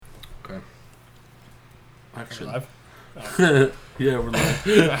Actually. Live? Yeah, we're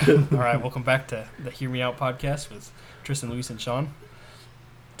live. All right, welcome back to the Hear Me Out podcast with Tristan, Luis, and Sean.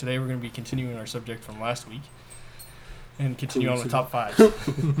 Today we're going to be continuing our subject from last week and continue on with top fives.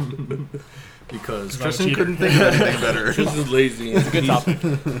 Because I'm a Tristan cheater. couldn't think of anything better. Tristan's lazy. It's a good topic.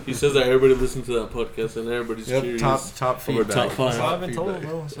 He says that everybody listens to that podcast and everybody's curious. top Over feedback. top five. So I've been told, feedback.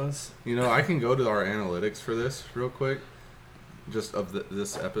 bro. So it's, You know, I can go to our analytics for this real quick, just of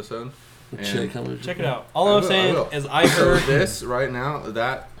this episode. And Check how much. check it out. All I I'm will, saying I will. is I So heard this right now,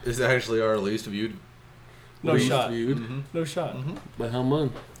 that is actually our least viewed. no Least shot. viewed. No shot. By how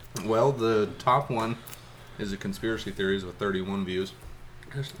much? Well, the top one is a conspiracy theories with 31 views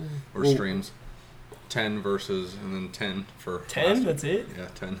or Well, streams. 10 versus and then 10 for 10? last That's it? week. Yeah,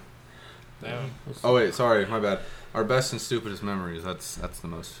 10. Damn. Oh wait, sorry, my bad. Our best and stupidest memories. That's the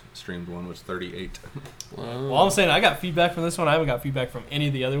most streamed one, was 38. Wow. Well, I'm saying I got feedback from this one. I haven't got feedback from any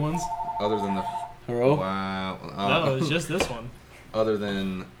of the other ones. Other than the Hello? wow, No, it's just this one. other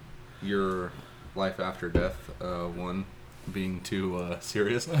than your life after death one being too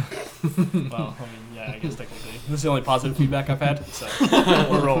serious. Well, I mean, yeah, I guess technically. This is the only positive feedback I've had, so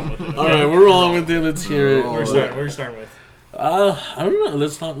we're rolling with it. All right, we're rolling with it. Let's hear it. We're starting with. I don't know.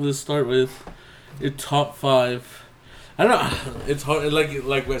 Let's start with your top five. I don't know. It's hard. Like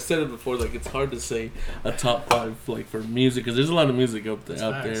I said it before. Like it's hard to say a top five like for music because there's a lot of music out there.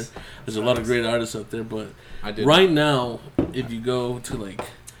 Facts. There's a lot of great artists out there. But I did right now, if you go to like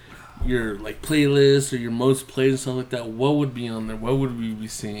your like playlist or your most played and stuff like that, what would be on there? What would we be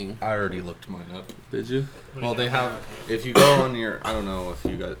seeing? I already looked mine up. Did you? Well, they have. If you go on your, I don't know if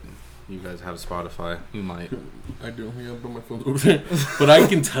you guys have Spotify. You might. I do. Yeah, I put my phone over there. But I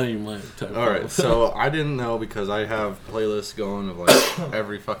can tell you my top All right, five. so I didn't know because I have playlists going of like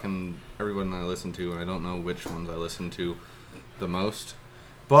everyone I listen to, and I don't know which ones I listen to the most.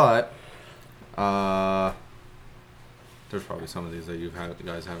 But there's probably some of these that you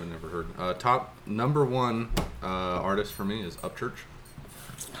guys haven't never heard. Top number one artist for me is Upchurch.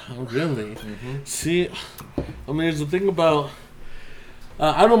 Oh, really? See, I mean, there's the thing about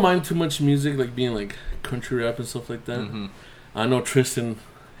I don't mind too much music, like being like country rap and stuff like that. Mm-hmm. I know Tristan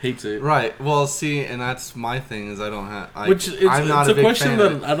hates it, Right. Well, see, and that's my thing is I don't have. which I'm not it's a big question fan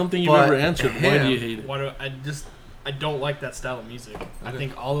of that it. I don't think you've But ever answered. Why do you him- hate it? Why do I don't like that style of music. I Okay.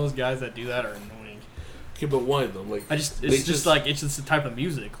 think all those guys that do that are annoying. Okay, but why though? Like, It's They just just- like it's just the type of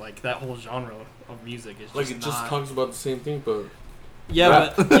music, like that whole genre of music is just like it just not, talks about the same thing, but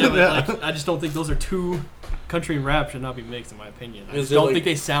yeah, but like I just don't think those are two. Country and rap should not be mixed, in my opinion. I Is just there, don't like- think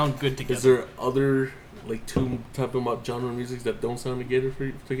they sound good together. is there other like two type of genre music that don't sound together for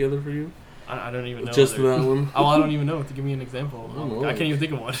you? I don't even know. Just other- that one. Oh, I don't even know. To give me an example, I don't know. I can't even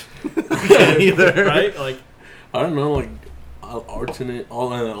think of one. either. Right? Like I don't know, like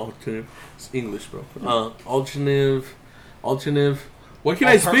alternative. It's English, bro. Alternative. What can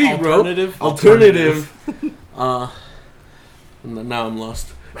I speak, bro? Alternative. Now I'm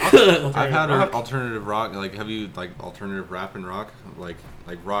lost. I've had rock. alternative rock. Like, have you like alternative rap and rock? Like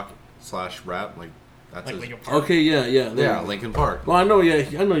rock / rap. Like that's Like his- Linkin Park. Okay, yeah. yeah, Linkin Park. Well, I know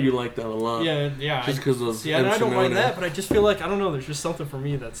you like that a lot. Yeah. Just because of See, I don't mind MC that, but I just feel like I don't know. There's just something for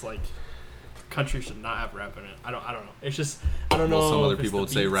me that's like, country should not have rap in it. I don't know. It's just I don't know. Well, some other if it's people the would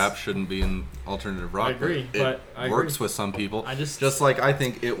say beats. rap shouldn't be in alternative rock. I agree, it but I works agree. with some people. I just Just like I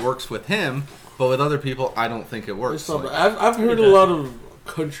think it works with him, but with other people, I don't think it works. It's not, Like, I've heard It a lot does. of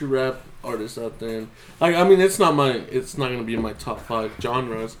country rap artists out there. And, like, I mean, it's not gonna be in my top 5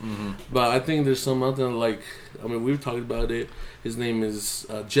 genres, but I think there's some out there. Like, I mean, we've talked about it. His name is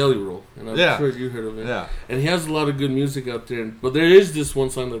Jelly Roll, and I'm Yeah. sure you heard of it. yeah, And he has a lot of good music out there. But there is this one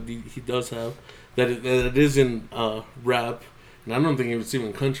song that he does have that it is in rap, and I don't think it's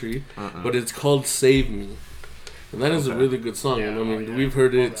even country, but it's called "Save Me," and that is a Okay. really good song. Yeah, and I mean, yeah. we've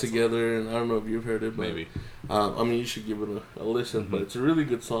heard Love it that song. together, and I don't know if you've heard it, but maybe. I mean, you should give it a listen. But it's a really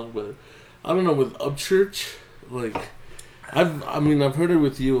good song. But I don't know, with Upchurch, like I've heard it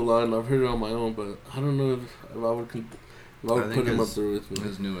with you a lot, and I've heard it on my own. But I don't know if I would I think put him up there with me.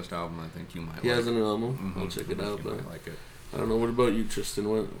 His newest album, I think you might. He like. has a new album. Mhm. I'll check it out. You But might like it. I don't know. What about you, Tristan?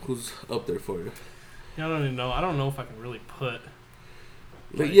 Who's up there for you? I don't even know. I don't know if I can really put.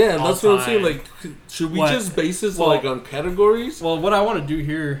 Like, yeah, that's what I'm saying. all-time- Like, should we What? just base this Well- like on categories? Well, what I want to do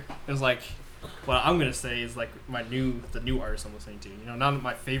here is like, what I'm gonna say is like the new artist I'm listening to. You know, not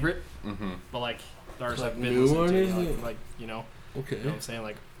my favorite, Mm-hmm. but like the artists Like I've been new listening to. artists? Like you know Okay. what I'm saying?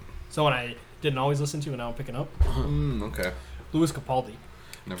 Like someone I didn't always listen to, and now I'm picking up Okay. Louis Capaldi.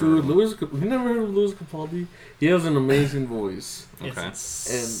 Never Dude, heard of him. you never heard of Louis Capaldi? He has an amazing voice. It's Okay. And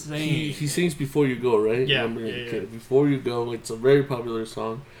insane. he sings Before You Go, right? Yeah, Remember? yeah. Okay, Before You Go, it's a very popular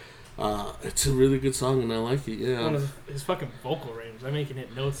song. It's a really good song, and I like it. Yeah. One of his fucking vocal range. I mean, he can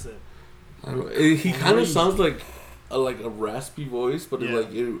hit notes that. I don't know. He kind of sounds like a raspy voice, but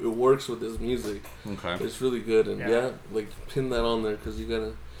it works with his music. Okay. It's really good, and like pin that on there because you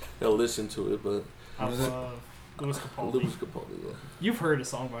gotta listen to it. But I love Louis Capaldi. Louis Capaldi, yeah. You've heard a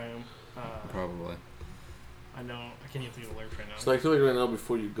song by him. Probably. I know. I can't even think of the lyrics right now. So I feel like right now,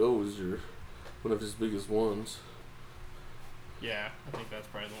 Before You Go is one of his biggest ones. Yeah, I think that's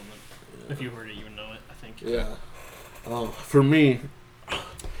probably the one that, if you heard it, you would know it, I think. Yeah. For me, I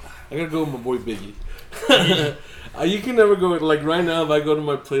gotta go with my boy Biggie. You can never go with, like, right now, if I go to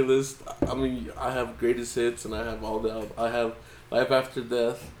my playlist, I mean, I have greatest hits, and I have all the, I have Life After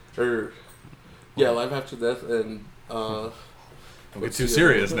Death, Life After Death, and, Don't get too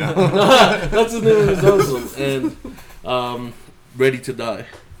serious now. That's the name of his album, and, Ready to Die.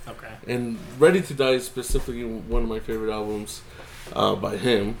 Okay. And Ready to Die is specifically one of my favorite albums by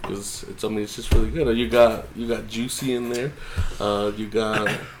him because it's just really good. You got Juicy in there. You got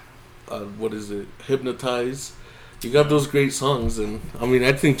what is it? Hypnotize. You got those great songs, and I mean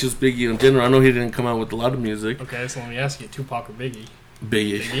I think just Biggie in general. I know he didn't come out with a lot of music. Okay, so let me ask you: Tupac or Biggie?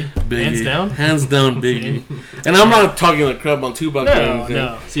 Biggie. Hands down, Biggie. And I'm not talking like crap on Tupac.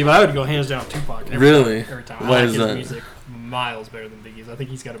 No. See, but I would go hands down Tupac. Really? Every time. Why I like is his that? music miles better than Biggie's. I think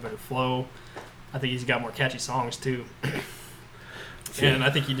he's got a better flow. I think he's got more catchy songs too. And I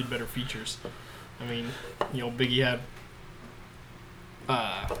think he did better features. I mean, Biggie had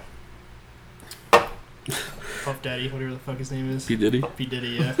Puff Daddy, whatever the fuck his name is. P. Diddy? P. Diddy,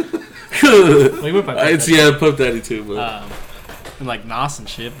 yeah. Well, he went by Puff Daddy. Yeah, Puff Daddy too, but and like Nas and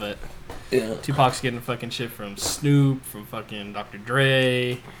shit, but yeah. Tupac's getting fucking shit from Snoop, from fucking Dr.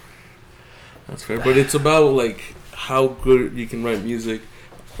 Dre. That's fair, but it's about like how good you can write music,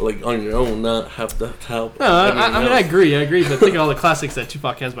 like on your own, not have to help. No, I agree, but think of all the classics that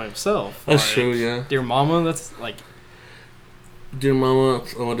Tupac has by himself. That's like, true, yeah. Dear Mama, that's like Dear Mama.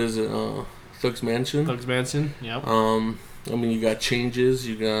 What is it? Thug's Mansion. Thug's Mansion. Yep. I mean, you got Changes.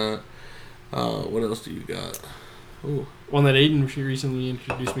 You got what else do you got? Ooh. One that Aiden recently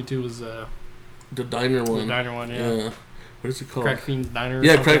introduced me to was the Diner one. The Diner one, yeah. What is it called? Crack Fiend's Diner.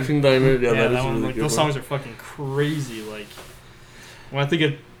 Yeah, Crack Fiend Diner. Yeah, that is one. really Like, good. those songs are fucking crazy. Like when I think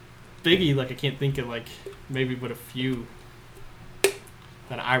of Biggie, like I can't think of like maybe but a few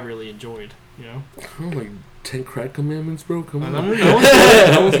that I really enjoyed. Oh, like 10 Crack Commandments, bro. Come on.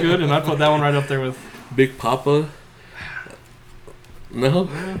 That one's good, and I put that one right up there with Big Papa. No,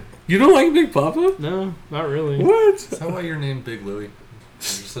 you don't like Big Papa? No, not really. What? Is that why you're named Big Louie? You're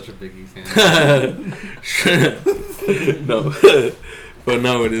such a Biggie fan. No, but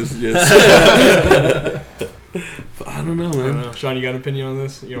now it is. Yes. But I don't know, man. I don't know. Sean, you got an opinion on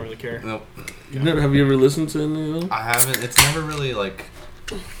this? You don't really care. Nope. Have you ever listened to any of them? I haven't. It's never really like,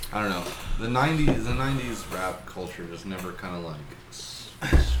 I don't know. The 90s rap culture just never kind of like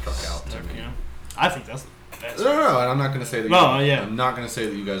struck out to me. Yeah. I think that's No, I'm not gonna say that. I'm not gonna say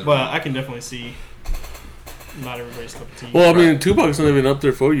that you guys. But I can definitely see not everybody's cup of tea. Well, I mean, Tupac's not even up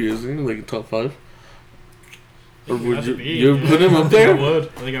there for you, is he? Like top 5? Or would you put him up there? I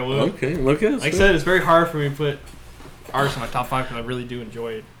think I would. Okay, look at it. Like I said, it's very hard for me to put artists in my top 5 because I really do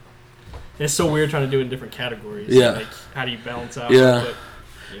enjoy it. And it's so weird trying to do it in different categories. Yeah. Like, how do you balance out? Yeah. But,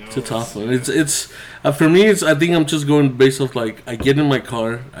 it's a tough one. It's for me. I think I'm just going based off like I get in my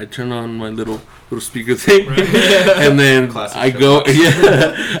car, I turn on my little speaker thing, right. and then Classic I go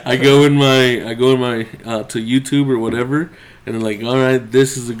I go in my to YouTube or whatever, and then like, all right,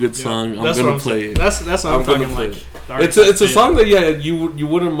 this is a good song. I'm gonna play it. That's what I'm gonna talking play like. it. It's a song that you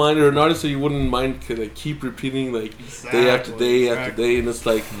wouldn't mind, or an artist that you wouldn't mind could like keep repeating like day after day after day, and it's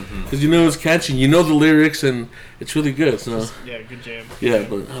like because it's catchy, the lyrics, and it's really good. So yeah, good jam. Yeah,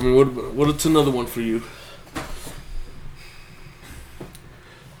 but I mean, what's another one for you?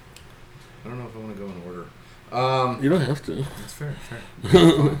 I don't know if I want to go in order. You don't have to. That's fair.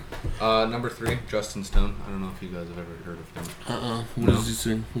 Number 3, Justin Stone. I don't know if you guys have ever heard of him. What does he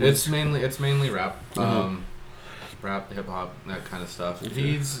sing? It's mainly rap. Rap, hip hop, that kind of stuff.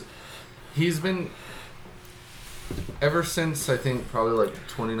 Okay. He's been ever since I think probably like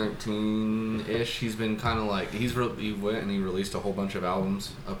 2019-ish. He's been kind of like he went and he released a whole bunch of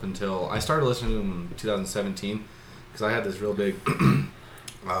albums up until I started listening to him in 2017 because I had this real big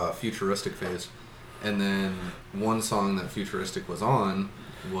futuristic phase, and then one song that futuristic was on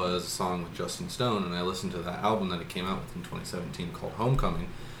was a song with Justin Stone, and I listened to that album that he came out with in 2017 called Homecoming,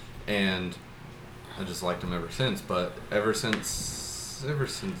 and I just liked him ever since. But ever since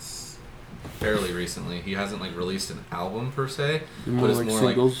fairly recently. He hasn't like released an album per se, More but it's like more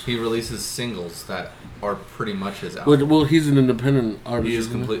singles? like he releases singles that are pretty much his album. Well, he's an independent artist. He is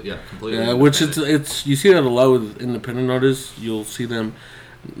isn't he? completely. Yeah, which independent. it's you see that a lot with independent artists. You'll see them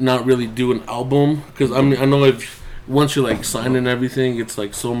not really do an album because I mean I know if once you're like signed and everything, it's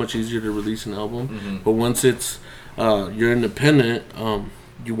like so much easier to release an album. Mm-hmm. But once it's you're independent,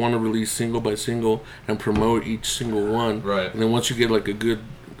 you want to release single by single and promote each single one. Right. And then once you get like a good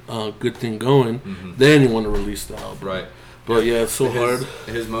thing going, then you want to release the album. Right. But yeah, it's so hard.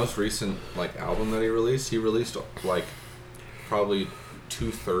 His most recent like album that he released like probably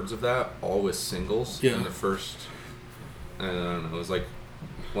 2/3 of that all was singles. Yeah. In the first, I don't know, it was like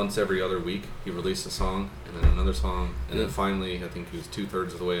once every other week he released a song and then another song and then finally I think he was 2/3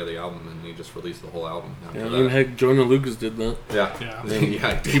 of the way of the album and he just released the whole album. Yeah, After I mean, that. heck, Jordan Lucas did that. Yeah. Yeah.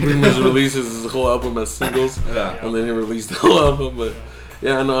 Yeah. He pretty much releases his whole album as singles, Yeah. and then he released the whole album. But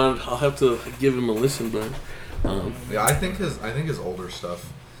yeah, I know I'll have to give him a listen. But Yeah, I think his older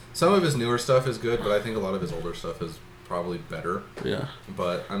stuff, some of his newer stuff is good, but I think a lot of his older stuff is probably better. yeah,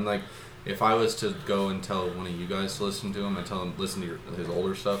 But I'm like, if I was to go and tell one of you guys to listen to him, I'd tell him listen to his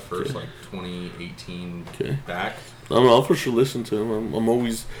older stuff first, like 2018 Okay. back. I'll for sure listen to him. I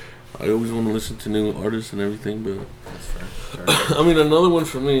always want to listen to new artists and everything. But That's fair. I mean, another one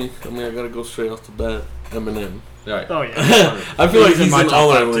for me. I mean, I gotta go straight off the bat. Eminem. Right. Oh yeah. I feel like in he's my on top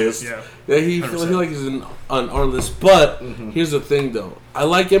all our 5 too, lists. Yeah. Yeah, I feel like he's on our list. But here's the thing, though. I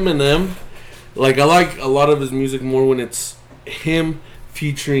like Eminem. Like, I like a lot of his music more when it's him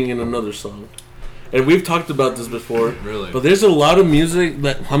featuring in another song. And we've talked about this before. Really? But there's a lot of music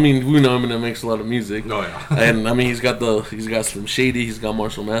that, I mean, we know Eminem makes a lot of music. Oh yeah. And I mean, he's got Slim Shady, he's got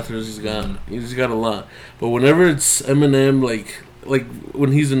Marshall Mathers, he's got a lot. But whenever it's Eminem, like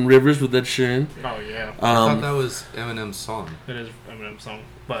when he's in Rivers with Ed Sheeran. Oh yeah. I thought that was Eminem's song. It is Eminem's song,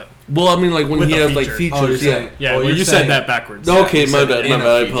 but Well, I mean, like when With he a has like feature. Oh, you're features, yeah. saying- yeah. Oh, Well, you're you saying- said that backwards. Okay, You my said bad, in a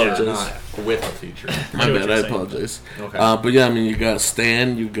I feature, apologize. not with a feature. My See what bad, you're I saying. apologize. Okay. But yeah, I mean, you got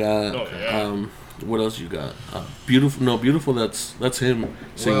Stan, you got Oh, yeah. what else you got? Beautiful. That's him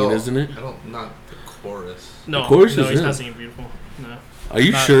singing, Well, isn't it? I don't. Not the chorus. No, The chorus no, is he's him. not singing beautiful. No. Are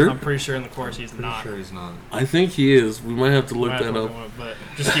you Not- sure? I'm pretty sure in the chorus he's Pretty not. sure he's not. I think he is. We might have to look Might that have to up. look him up, but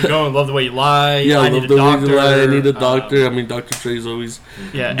just keep going. Love the way you lie. Yeah, I I need love a the way doctor. you lie. I need a doctor. I mean, Dr. Dre's always.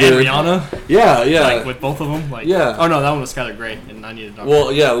 Yeah, and Good. Rihanna. Yeah. Like with both of them. Like Yeah. Oh no, that one was Skylar Grey, and I need a doctor.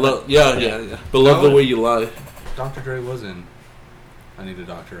 Well, yeah, yeah. But love the way you lie. Dr. Dre was in I Need a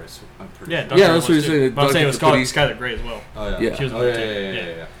Doctor. I'm pretty yeah, sure. Dr. Yeah, Dre that's what was you're too. saying, But I'm saying it was Dr. Skylar Grey as well. Oh yeah. Yeah. She was Oh in yeah, it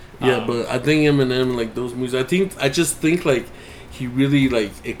too. yeah. Yeah, but I think Eminem, like those music, I just think like he really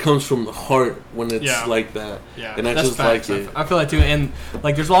like it comes from the heart when it's Yeah. like that. Yeah, And I that's just facts. like it. I feel that too, and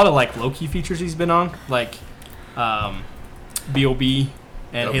like there's a lot of like low key features he's been on, like B.O.B.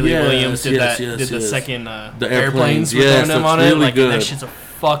 and Yep. Haley Yes, Williams did yes, that. Yes, did the yes. second The airplanes with yes, Eminem that's on it. really Like good. that shit's a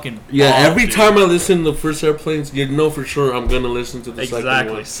fucking Yeah, bomb, every dude. time I listen to the first Airplanes, you know for sure I'm gonna listen to the second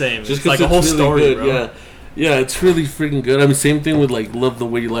Exactly one. same. Just It's like because a whole it's really story, good. bro. Yeah, it's really freaking good. I mean, same thing with like Love the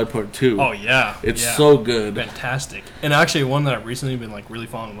Way You Lie Part 2. Oh yeah, It's yeah. so good. fantastic. And actually, one that I've recently been like really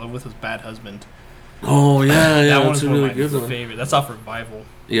falling in love with was Bad Husband. Oh yeah, that that's one's a one really of my good one. favorite. That's off Revival.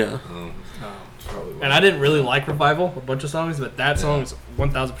 Yeah, Probably And I didn't really like Revival, a bunch of songs, but that song is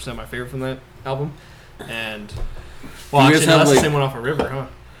 1,000% my favorite from that album. And well, You guys actually, no, have, that's like- the same one off of River, huh?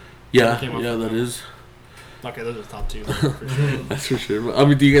 yeah, came up yeah. with That that. is. Okay, those are the top two. For sure. That's for sure. But, I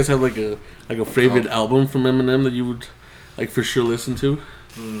mean, do you guys have like a favorite album from Eminem that you would like for sure listen to?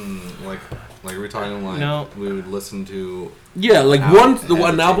 like we're talking like No. we would listen to. Yeah, like Album one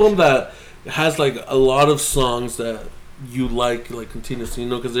hesitation. album that has like a lot of songs that you like continuously,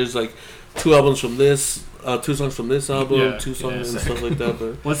 because there's like two songs from this album, Yeah, two songs yeah. and stuff like that.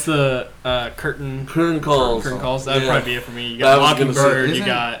 But What's the Curtain Curtain Calls. Curtain Calls? That would Yeah. probably be it for me. You That got was gonna say, Mockingbird. You isn't-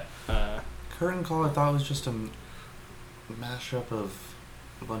 got Curtain Call, I thought was just a mashup of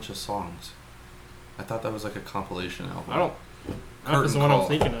a bunch of songs. I thought that was like a compilation album. I don't. That's the one Call. I'm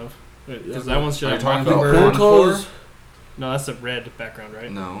thinking of. Because Yeah, that one's are you just talking about Mockingbird. Curtain Encore? Calls. No, that's the red background,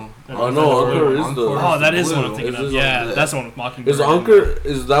 right? No. That's Oh the no, blue Encore one. is the. Encore. Oh, that is the one I'm Blue. thinking Is of. this Yeah, one- that's the one with Mockingbird. Is Anchor?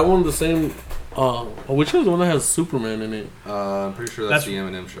 Is that one the same? Which one's the one that has Superman in it? I'm pretty sure that's, That's-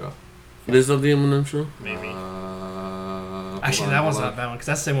 the Eminem show. Is that the Eminem show? Maybe. Hold Actually, on, that one's hold not on. that one because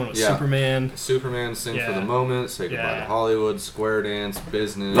that's the same one with Yeah. Superman. Superman, Sing for Yeah. the Moment, Say Goodbye Yeah. to Hollywood, Square Dance,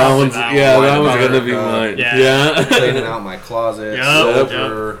 Business. That one's that yeah, one. that one's White gonna be America. mine. Yeah. Cleaning Out My Closet, Yup.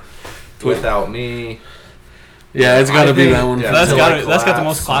 Sober, Without Me. Yeah, it's gotta be that one. Yeah, That's Till got I it- that's got the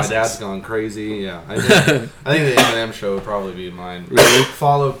Collapse, most classics. My Dad's Gone Crazy. Yeah, I think the Eminem show would probably be mine. Really?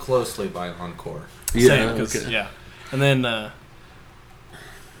 Followed closely by Encore. Same, 'cause- okay. yeah. And then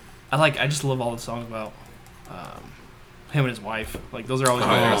I just love all the songs about him and his wife. Like those are always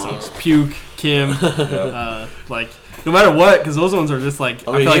my favorite songs. Puke, Kim, like no matter what, because those ones are just like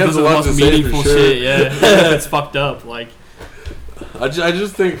I feel like those are the most meaningful shit. Yeah, it's fucked up. Like I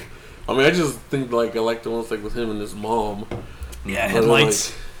just think like I like the ones like with him and his mom. Yeah,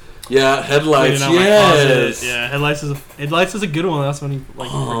 Headlights. Yeah, Headlights. Yes. Yeah, Headlights is a good one. That's when he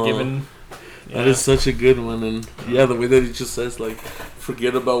like forgiven. Yeah. That is such a good one, and the way that he just says like,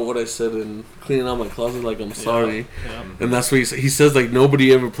 forget about what I said and cleaning out my closet, like I'm sorry, and that's what he says like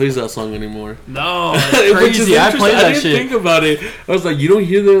nobody ever plays that song anymore. No, it's crazy. I played that shit. I didn't think about it. I was like, you don't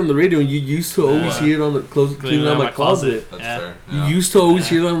hear that on the radio. You used to always hear it on the cleaning out my closet. That's fair. You used to always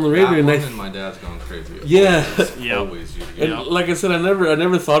hear that on the radio, and my dad's going crazy. Always. And like I said, I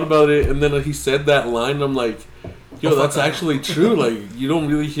never thought about it, and then he said that line. And I'm like, yo, that's actually true. Like, you don't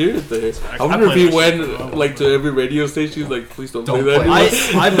really hear it there. I wonder if he went like to every radio station. Like, please don't play that.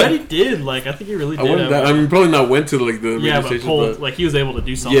 I bet he did. Like, I think he really did. I mean, probably not went to like the radio station, but like he was able to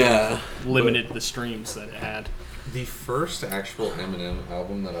do something. Yeah, limited the streams that it had. The first actual Eminem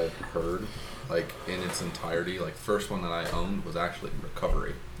album that I've heard, like in its entirety, like first one that I owned was actually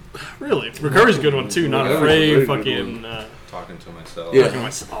Recovery. Really, Recovery's a good one too. Not Afraid. Fucking Talking to myself. Yeah.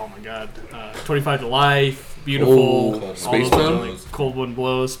 Oh my god. 25 to Life. Beautiful. Spacebound. Cold Wind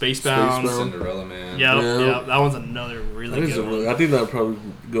Blows. Spacebound. Cinderella Man. Yeah. That one's another really good one. I think that would probably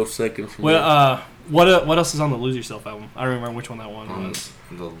go second for me. Well, what else is on the Lose Yourself album? I don't remember which one that one was.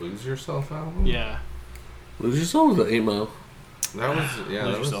 The Lose Yourself album? Yeah. Lose Yourself was the 8 Mile. That was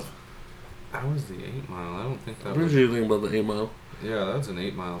Lose Yourself. That was the 8 Mile. I don't think that was. What did you think about the 8 Mile? Yeah, that was an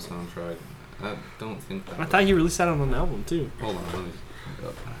 8 Mile soundtrack. I don't think that. I thought he released that on an album too. Hold on, let me look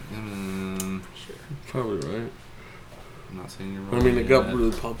up. Sure. Probably right. I'm not saying you're wrong. I mean, it got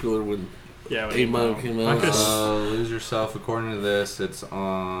really popular when 8 Mile came out. Lose Yourself, according to this, it's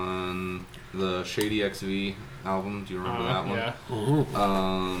on the Shady XV album. Do you remember that one?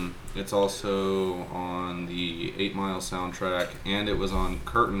 Yeah. It's also on the 8 Mile soundtrack, and it was on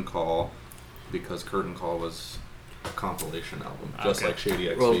Curtain Call because Curtain Call was a compilation album, just like Shady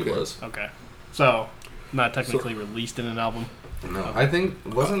XV was. Okay. So, not technically released in an album? No. Okay. I think,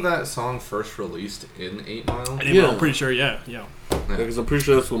 wasn't that song first released in 8 Mile? Yeah. I'm pretty sure, yeah. Because I'm pretty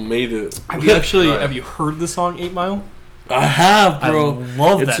sure that's what made it. Have you heard the song 8 Mile? I have, bro. I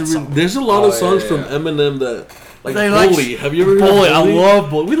love that song. There's a lot of songs from Eminem that... Like Bully. Have you ever heard Bully? I love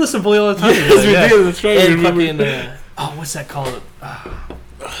Bully. We listen to Bully all the time. Yes, we do. That's right. And fucking... what's that called?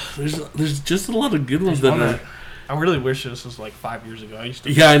 There's just a lot of good ones that are... I really wish this was like 5 years ago. I used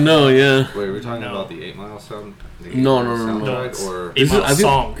to. Yeah, I know. Yeah. Wait, we're talking about the 8 Mile sound? No. Or 8 Mile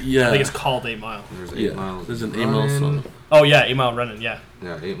song. Yeah. I think it's called 8 Mile. There's 8 Miles. There's an 8 Mile song. Oh yeah, 8 Mile Running. Yeah.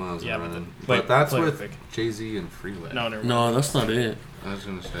 Yeah, 8 Miles Running. But that's with Jay-Z and Freeway. No, that's not it. I was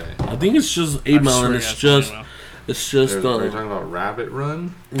gonna say. I think it's just 8 Mile, and it's just. Are you talking about Rabbit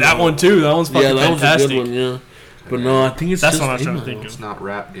Run? That one too. That one's fucking fantastic. That was a good one. Yeah. But no, I think it's that's just what I'm trying to think of. It's not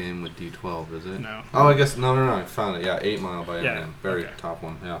Rap Game with D12, is it? No. Oh, I guess no. I found it. Yeah, 8 Mile by Eminem. Very top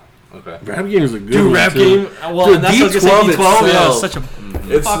one. Yeah. Okay. Rap Game is a good one. Rap Game. Well, dude, that's what D12 itself. Yeah, it's such a.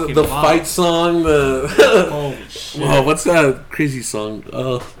 It's the fight song. Holy shit. Wow, what's that crazy song?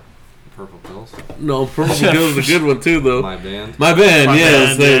 Purple Pills. No, Purple Pills is a good one too, though. My Band.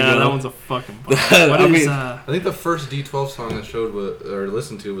 Yes, there you go. That one's a fucking. I think the first D12 song I showed or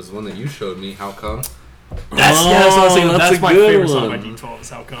listened to was the one that you showed me. How Come? That's what I was saying. That's my favorite song by D12 is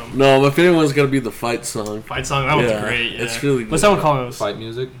How Come. No, my favorite one's gotta be the fight song. Fight song, that one's great. Yeah. It's really good. What's that one called? Fight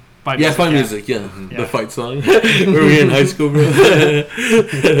Music? Fight Music, yeah. The fight song. Were we in high school, bro?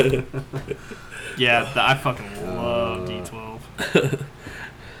 Yeah, I fucking love D12.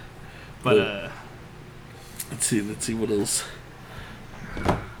 But, let's see what else.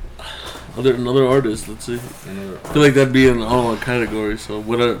 Another artist. Let's see. I feel like that'd be an all category. So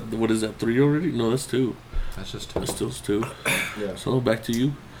what is that? 3 already? No, that's 2. That's just 2. That's still 2. Yeah. So back to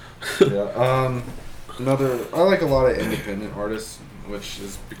you. Yeah. I like a lot of independent artists, which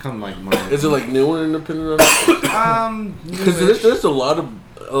has become like my. Is it like newer independent artists? Because there's a lot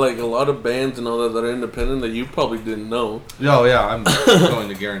of bands and all that are independent that you probably didn't know. Oh yeah, I'm going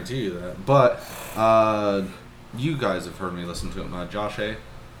to guarantee you that. But you guys have heard me listen to him. Josh A.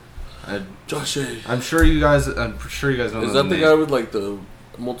 Josh A. I'm sure you guys know. Is that the guy with like the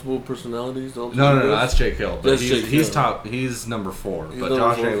multiple personalities? No, that's Jake Hill. But he's top. He's number 4. But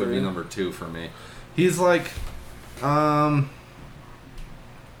Josh A would be number 2 for me. He's like, I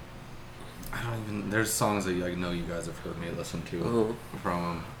don't even. There's songs that I know you guys have heard me listen to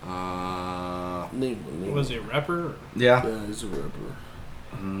from him. Was he a rapper? Yeah. Yeah, he's a rapper.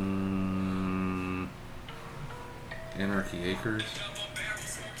 Anarchy Acres.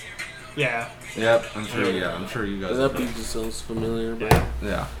 Yeah. Yep, I'm sure. Yeah, I'm sure you guys. That beat just sounds familiar. But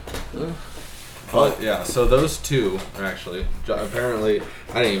Yeah. Yeah. But yeah, so those two are actually apparently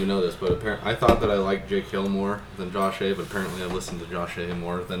I didn't even know this, but I thought that I liked Jake Hill more than Josh A, but apparently I listened to Josh A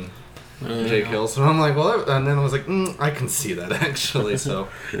more than Jake Hill. So I'm like, well, and then I was like, I can see that actually. So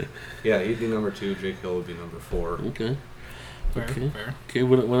yeah, he'd be number 2. Jake Hill would be number 4. Okay. Fair, Okay. fair. Okay.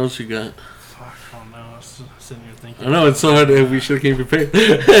 What else you got? Fuck, I don't know. I was sitting here thinking. I know it's so hard. We should have came prepared. Yeah,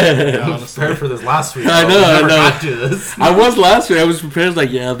 I was honestly. prepared for this last week. I know, We never I know. got to this. I was last week. I was prepared.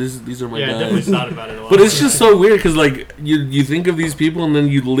 Like, yeah, these are my Yeah, I definitely guys. thought about it a lot. But it's just so weird because like you think of these people and then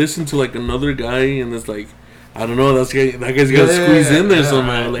you listen to like another guy and it's like I don't know that guy's got to squeeze in there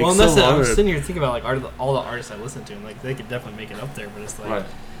somehow. Like well, and so that's it. I'm hard. sitting here thinking about like all the artists I listen to, and like they could definitely make it up there, but it's like Right.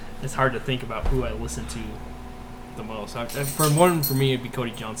 it's hard to think about who I listen to the most. For me, it'd be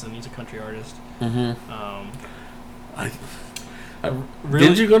Cody Johnson. He's a country artist. Mm-hmm. Really?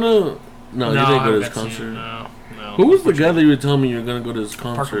 Did you go to? No, you I didn't go haven't to his got to see concert. him, No. Who was the guy that you were telling me you were gonna go to his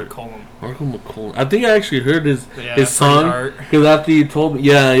Parker concert? McCollum. Marco McCollum. I think I actually heard his Yeah, his song Art. because after you told me,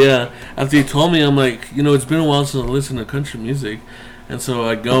 after you told me, I'm like, it's been a while since I listened to country music, and so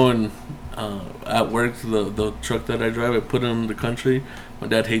I go and at work the truck that I drive, I put in the country. My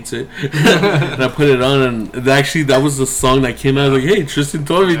dad hates it, and I put it on, and actually that was the song that came out. I was like, hey, Tristan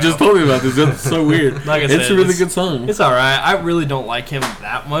just told me about this. That's so weird. Like I It's said, a really good song. It's all right. I really don't like him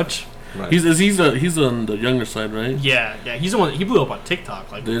that much. Right. He's on the younger side, right? Yeah. He's the one. He blew up on TikTok.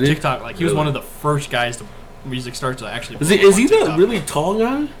 Like Did he? TikTok. Like he was Really? one of the first guys to music stars to actually. Is blow he up is on he that TikTok. really tall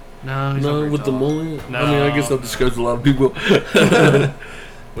guy? No, he's not No, very with the tall. mullet. No, I mean, I guess that no. describes a lot of people.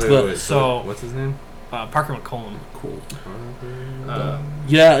 Wait. So- What's his name? Parker McCollum. Cool. Um,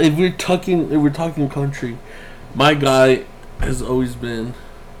 Yeah, if we're talking country, my guy has always been.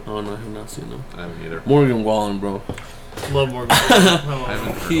 Oh no, I have not seen him. I haven't either. Morgan Wallen, bro. Love Morgan. I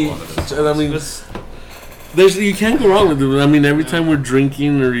haven't heard He, a lot of his. I mean, This- you can't go wrong with him. I mean, every time we're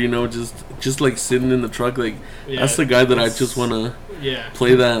drinking or just like sitting in the truck, like that's the guy that I just want to Yeah.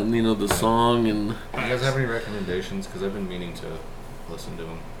 play that the song and. Do you guys have any recommendations? Because I've been meaning to listen to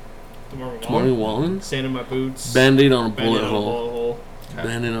him. Morgan Wallen? Sand in my boots. Band-Aid on a Bandit bullet on a hole. bullet hole.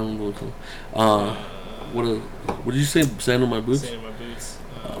 Band-Aid on a bullet hole. What did you say? Sand on my boots? Sand in my boots.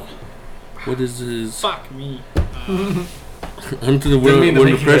 What is his? Fuck me. Under the Didn't mean to we're make under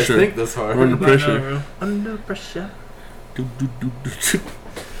you guys pressure. think this hard. We're under pressure. No. Under pressure. Do, do, do, do.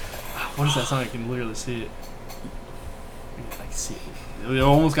 What is that song? I can literally see it. I see it. We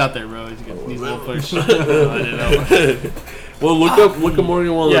almost got there, bro. He's a little push. I didn't know. Well, look up Morgan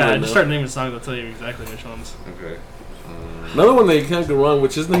Wallen. Yeah, right just now. start naming songs. I'll tell you exactly which ones. Okay. Another one that you can't go wrong,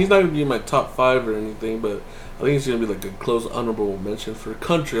 which is he's not gonna be in my top 5 or anything, but I think it's gonna be like a close honorable mention for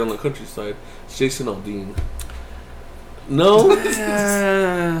country on the countryside. It's Jason Aldean. No,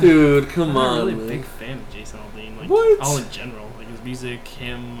 dude, come I'm not on, really a man. big fan of Jason Aldean. Like, What? all in general. Like his music,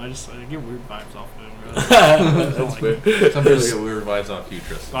 him. I get weird vibes off of him, bro. That's like, fair. Some people get weird vibes off you,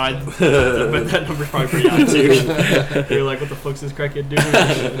 Tristan. I bet that number's probably pretty high too. You're like, what the fuck's this crackhead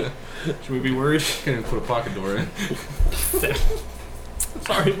doing? Should we be worried? Can't even put a pocket door in.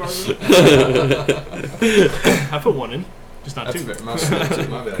 Sorry, Marvin. I put one in, just not That's two. fair. My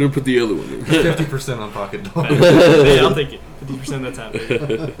Gonna bad. put the other one in. 50% on pocket door. Hey, I'll take it. 50% that's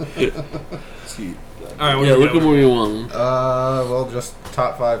happening. See. All right, what Yeah, do we look got? at Morgan Wallen. Well, just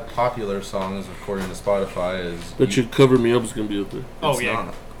top 5 popular songs according to Spotify is. Bet you Cover Me Up is gonna be up there. Oh It's yeah,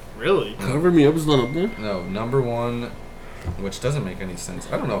 not. really? Cover Me Up is not up there? No, number 1, which doesn't make any sense.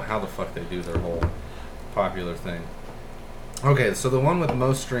 I don't know how the fuck they do their whole popular thing. Okay, so the one with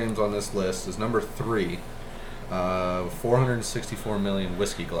most streams on this list is number 3. 464 million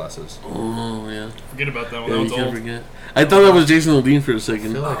whiskey glasses. Oh, yeah. Forget about that one. Yeah, That you one's can't old. forget. I thought that was Jason Aldean for a I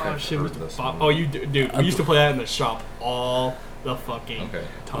second. feel like Oh I've shit, heard Mr. this Bob. one. Oh, dude, we used to play that in the shop all the fucking Okay,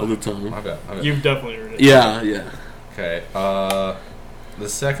 All the time. time. my bad. You've definitely heard it. Yeah, yeah. Okay, the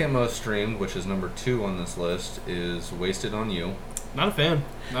second most streamed, which is number 2 on this list, is Wasted on You. Not a fan.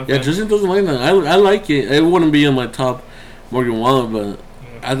 Not a Yeah, fan. Justin doesn't like that. I like it. It wouldn't be in my top Morgan Wallen, but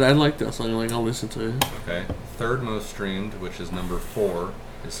Yeah. I like that song. Like, I'll listen to it. Okay, third most streamed, which is number 4,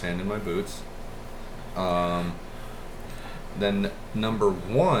 is Sand in My Boots. Then number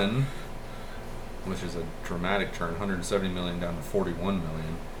 1, which is a dramatic turn, 170 million down to 41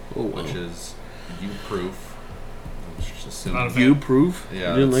 million, Oh, wow. which is You Proof. Which is assuming- Not a fan. You Proof? Yeah,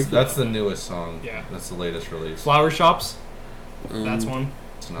 You didn't like that's the newest song. Yeah. That's the latest release. Flower shops. that? That's one.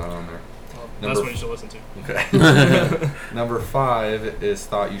 It's not on there. Well, that's Number- one you should listen to. Okay. Number 5 is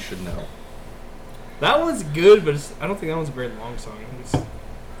Thought You Should Know. That one's good, but I don't think that one's a very long song. I think it's, if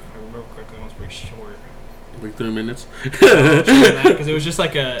I remember correctly, that one's pretty short. Like 3 minutes. Because it was just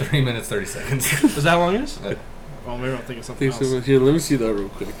like a 3 minutes 30 seconds. Was that how long it is? Well, maybe I'm thinking something else. Here, let me see that real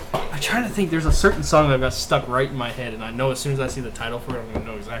quick. I'm trying to think. There's a certain song that got stuck right in my head, and I know as soon as I see the title for it, I'm gonna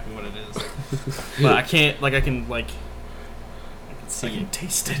know exactly what it is. But I can't. Like I can see it. I can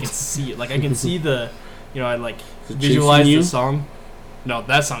taste it. I can see it. Like I can see the. I like visualize the song. No,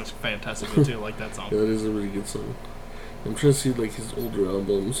 that song's fantastic too. I like that song. Yeah, that is a really good song. I'm trying to see like his older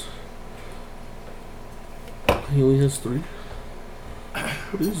albums. He only has 3.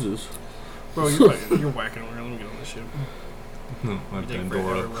 What is this? Bro, you're whacking over here. Let me get on this shit. No, my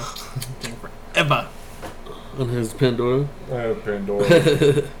Pandora. Forever. On his Pandora? I have Pandora.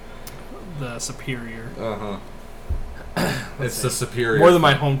 The Superior. It's the Superior. More than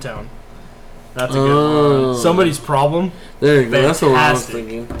my hometown. That's a good one. Somebody's Problem. There you go. Fantastic. That's what I was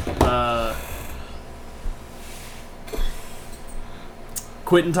thinking.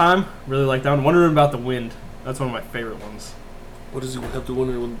 Quitting Time. Really like that one. Wondering About the Wind. That's one of my favorite ones. What does he have to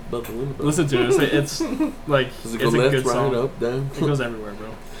wonder about the wind about? Listen to it. It's like does it go it's left, a good right, song. up, down? It goes everywhere,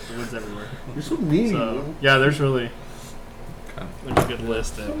 bro. The wind's everywhere. You're so mean. So, yeah, there's really like a good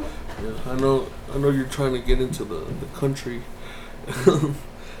list. Yeah, I know you're trying to get into the country.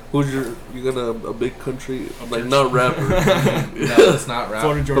 Who's you got a big country, like not rapper. No, it's not rap.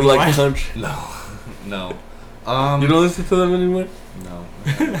 Florida But Georgia like Line. country. No. You don't listen to them anymore? No.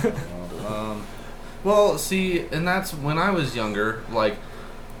 Well, see, and that's when I was younger. Like,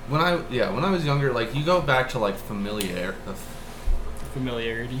 when I was younger, like you go back to like Familiarity.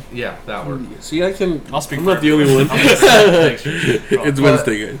 Yeah, that word. See, I'll speak. I'm not the only one. Thanks. It's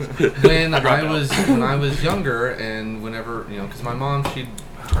Wednesday, guys. When I was younger, and whenever because my mom, she'd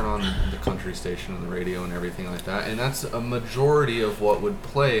turn on the country station on the radio and everything like that, and that's a majority of what would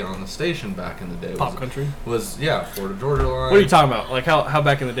play on the station back in the day. Pop country. Florida Georgia Line. What are you talking about? Like how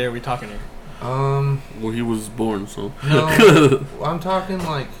back in the day are we talking here? Well, he was born, so. No, I'm talking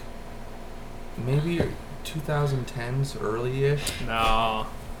like maybe 2010s, early-ish. No,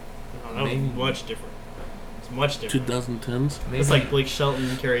 that was much different. It's much different. 2010s. It's like Blake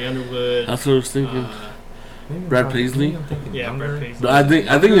Shelton, Carrie Underwood. That's what I was thinking. Brad Paisley. Yeah, Brad Paisley. But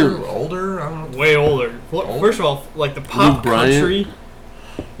I think you're older. I don't know. Way older. First of all, like the pop country.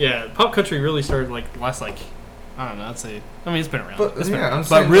 Yeah, pop country really started like last I don't know. I'd say. I mean, it's been around.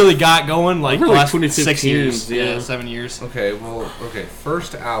 But really got going like the last 6 years. Yeah, 7 years. Okay.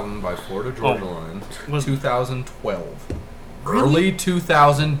 First album by Florida Georgia Line, 2012. Early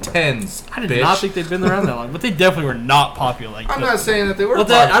 2010s. I did not think they'd been around that long, but they definitely were not popular. Like, I'm not saying that they were.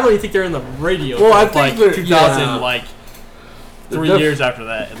 Well, I don't even think they're in the radio. Well, I think like 2000, yeah. 3 years after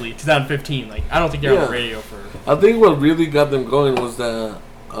that, at least 2015. Like, I don't think they're on the radio for. I think what really got them going was the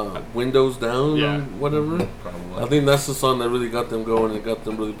Windows Down or whatever. Probably. I think that's the song that really got them going and got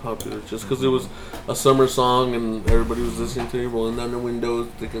them really popular. Just because it was a summer song and everybody was listening to it, rolling down their windows,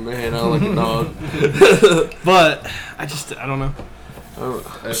 sticking their head out like a dog. But I don't know.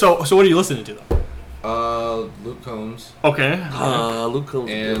 So what are you listening to though? Luke Combs. Okay. Luke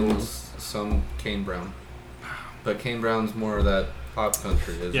Combs and some Kane Brown. But Kane Brown's more of that pop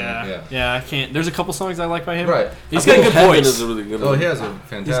country, isn't it? Yeah, I can't. There's a couple songs I like by him. Right. He's got a good voice. Is a really good one. He has a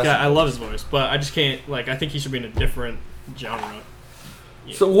fantastic I love his voice, but I just can't. Like, I think he should be in a different genre.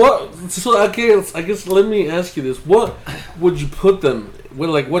 Yeah. So what? So I guess let me ask you this: what would you put them?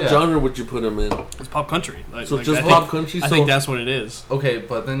 What genre would you put them in? It's pop country. Just pop country. I think that's what it is. Okay,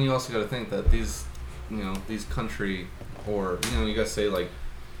 but then you also got to think that these country, or you got to say like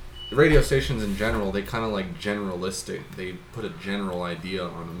radio stations in general, they kind of like generalistic. They put a general idea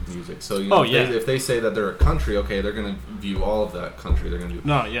on music. So if they say that they're a country, okay, they're gonna view all of that country. They're gonna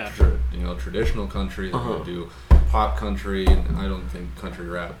do traditional country. They're gonna do pop country. And I don't think country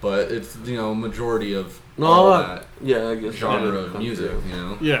rap, but it's majority of all that. Yeah, I guess genre of music.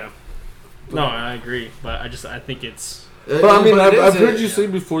 Yeah. No, I agree, but I think it's. But I mean, I've heard you say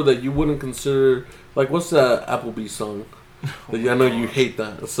before that you wouldn't consider what's that Applebee's song? I know you hate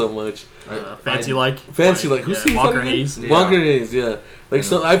that so much. Fancy Like. Who sings Walker Hayes. Yeah. Walker Hayes, yeah.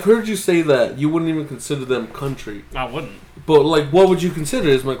 So I've heard you say that you wouldn't even consider them country. I wouldn't. But what would you consider?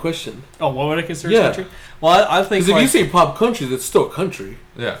 Is my question. Oh, what would I consider country? Well, I think because if you say pop country, that's still country.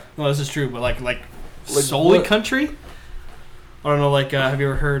 Yeah. Well, this is true, but like solely what? Country. I don't know. Have you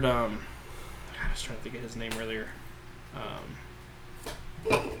ever heard? I was trying to think of his name earlier.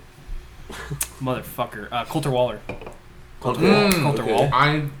 Motherfucker, Coulter Waller. Coulter Wall.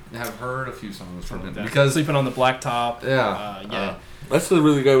 I have heard a few songs from him because Sleeping on the Blacktop. Yeah. That's the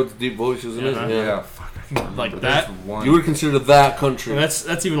really guy with the deep voice, isn't it? Yeah. Fuck, I can't remember. Like that. One. You would consider that country. Well,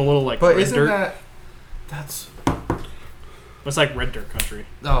 that's even a little like. But red isn't dirt. that's? It's like red dirt country.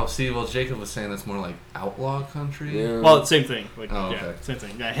 Oh, see, well, Jacob was saying that's more like outlaw country. Yeah. Well, it's same thing. Like, Oh, yeah, okay. same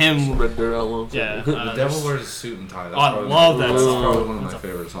thing. Yeah, him. Red Dirt Outlaws. Yeah. The Devil Wears a Suit and Tie. That's I probably love that That's song. probably one of my That's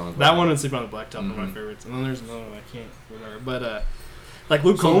favorite songs. That one and Sleep on the Blacktop are my favorites. And then there's another one I can't remember. But like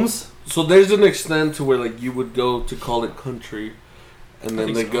Luke Combs. So there's an extent to where like you would go to call it country, and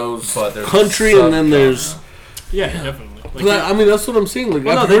then it goes country, and then there's Yeah, definitely. Like, I mean, that's what I'm saying. Like,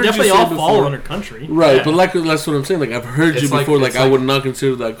 well, I've no, heard they definitely you say all before, fall under country. right? Yeah. But like that's what I'm saying. Like I've heard you It's like- before. Like it's I like- would not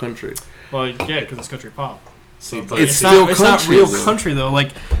consider that country. Well, yeah, because it's country pop. See, So, but like, it's still it's not country, real though. country though.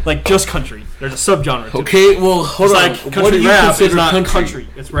 Like just country. There's a subgenre. To it. Okay, well, hold It's on. like country What do you rap is consider not country?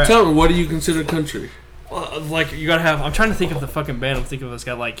 It's rap. Tell me, what do you consider country? Well, like you gotta have. I'm trying to think of the fucking band. I'm thinking of this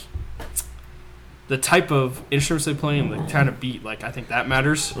guy. Like the type of instruments they play and the kind of beat. Like I think that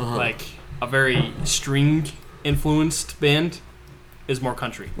matters. Uh-huh. Like a very string influenced band is more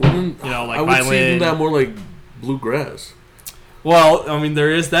country. Well, You know, like I would see violin. that more like bluegrass. Well, I mean, there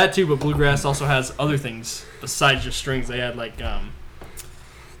is that too, but bluegrass also has other things besides just strings. They had like the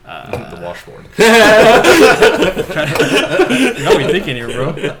washboard. you got me thinking here,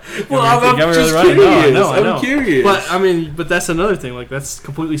 bro. Well, I'm I'm really just right. curious. No, I know. I'm curious. But I mean, but that's another thing. Like that's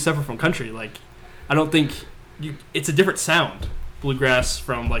completely separate from country. Like I don't think it's a different sound. Bluegrass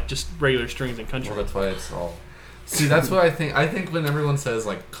from like just regular strings and country. Well, that's why it's all. See, that's what I think. I think when everyone says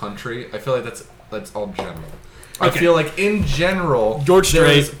like country, I feel like that's all general. I Okay. feel like in general, George Strait.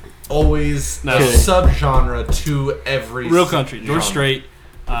 there's always No. a subgenre to every Real country. George genre. Strait,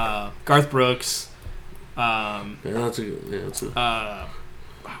 Garth Brooks. yeah, that's a good. Yeah, that's a.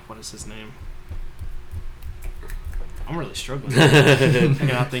 What is his name? I'm really struggling. I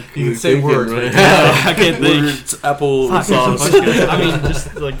cannot think. You can say words, right? right? I can't think. Words, apple Fuck, sauce. I mean,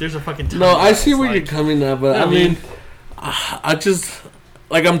 just like there's a fucking. No, I see where like, you're coming at, but Yeah, I mean, I just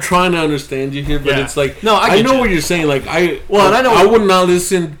like I'm trying to understand you here, but Yeah. it's like No, I I get know you. what you're saying. Like and I know- I would not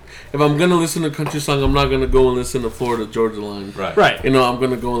listen if I'm gonna listen to a country song. I'm not gonna go and listen to Florida Georgia Line. Right. Right. You know, I'm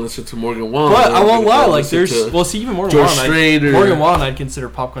gonna go and listen to Morgan Wallen. But I I'm won't gonna go lie, and like listen there's to well, see even Morgan George Wallen. Strait or Morgan Wallen, I'd consider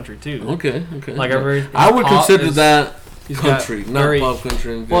pop country too. Okay. Like a very I would pop consider is- that he's got country, not very- pop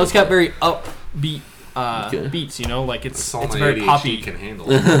country. in Well, it's got general. very upbeat Okay. beats, you know, like it's That's all my very ADHD poppy. can handle.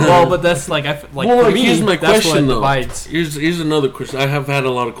 Well, but that's like like well, for like, me, here's my that's question what though. divides. Here's another question. I have had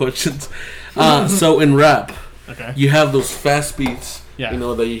a lot of questions. So in rap, Okay. you have those fast beats. Yeah. You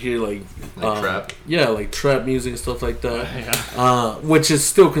know that you hear like Trap. Yeah, like trap music and stuff like that. Yeah. Which is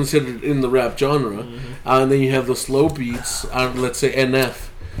still considered in the rap genre. Mm-hmm. And then you have the slow beats. Let's say NF.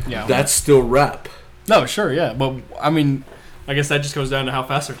 Yeah. That's still rap. No, sure, yeah, but I mean, I guess that just goes down to how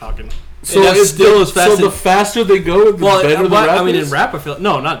fast they're talking. So And that's it's still as fast So the as- faster they go, the Well, better the but, rap I mean, is? in rap, I feel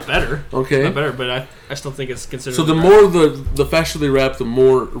no, not better, Okay. not better, but I still think it's considered. So the rap. more the faster they rap, the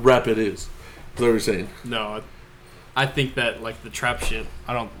more rap it is. That's what you're saying. No, I think that like the trap shit.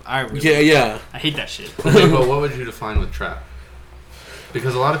 I really, Yeah. I hate that shit. Okay, but what would you define with trap?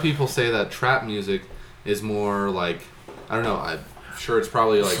 Because a lot of people say that trap music is more like, I don't know. I'm sure it's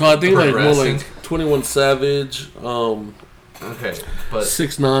probably like. So I think like more progressing. like 21 Savage, Okay, but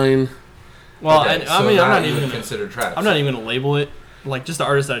 6ix9ine. Well, okay, I so mean, I'm that not you even would gonna, consider trap. I'm not even gonna label it like just the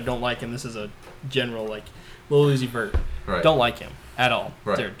artist that I don't like, and this is a general like Lil Uzi Vert. Right. Don't like him at all.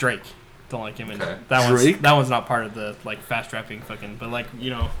 Right. There, Drake. Don't like him, and Okay. Drake? that one's not part of the like fast rapping fucking. But like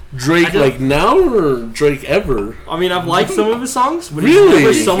Drake I don't- like now or Drake ever? I mean, I've liked some of his songs, but Really? he's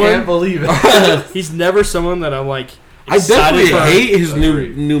never Can't someone. believe it. He's never someone that I'm like. I excited definitely for. hate his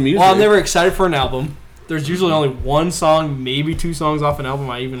Agreed. new music. Well, I'm never excited for an album. There's usually only one song, maybe 2 songs off an album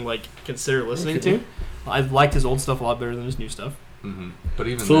I even like consider listening Okay. to. I liked his old stuff a lot better than his new stuff. Mm-hmm. But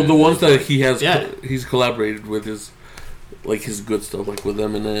even So then, the ones it's that like- he has, Yeah. he's collaborated with his, like his good stuff, like with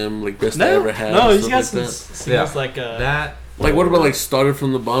Eminem, like Best I No, Ever Had. no, and he's stuff got like some that. singles like that. Like what about like Started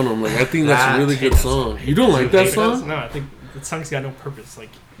from the Bottom? Like I think that's That a really good takes- song. You don't like that Hate song? No, I think the song's got no purpose. Like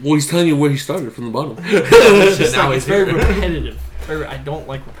Well, he's telling you where he started from the bottom. it's just Now like, he's it's very here. repetitive. I don't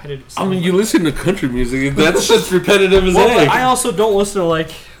like repetitive. I Songs. mean, you listen to country music. That's just repetitive as Well, but heck. I also don't listen to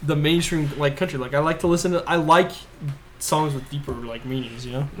like the mainstream like country. Like I like to listen to. I like songs with deeper like meanings.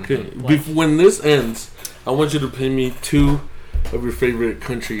 You know. Okay, Like- when this ends, I want you to play me 2 of your favorite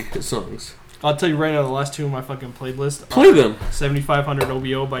country songs. I'll tell you right now, the last 2 on my fucking playlist. Play them. 7500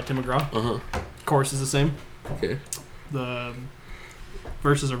 OBO by Tim McGraw. Uh huh. Chorus is the same. Okay. The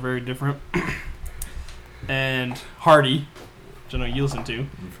verses are very different. And Hardy, which I know you listen to,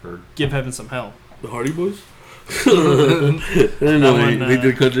 You've heard. Give Heaven Some Hell. The Hardy Boys. I didn't know That they, one, they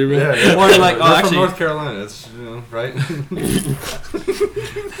did country rap. Yeah, yeah. Or like, They're oh, from actually, North Carolina. It's right.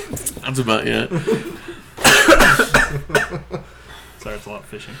 That's about it. sorry, it's a lot of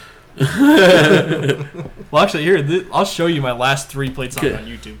fishing. Well, actually, here I'll show you my last 3 played songs on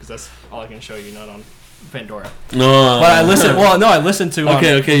YouTube because that's all I can show you, not on Pandora. No, but I listened. Well, no, I listened to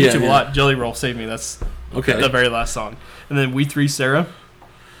YouTube a lot. Jelly Roll Save Me. That's the very last song. And then We Three Sarah.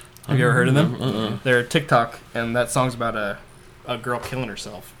 Have you ever heard of them? They're TikTok, and that song's about a girl killing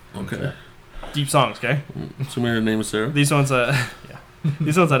herself. Okay. Deep songs, okay? So her name is Sarah. These ones,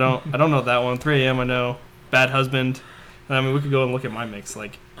 These ones I don't know that one. 3 a.m. I know. Bad Husband. And I mean, we could go and look at my mix.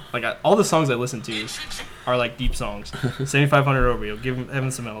 All the songs I listen to are like deep songs. 7,500 Over You. Give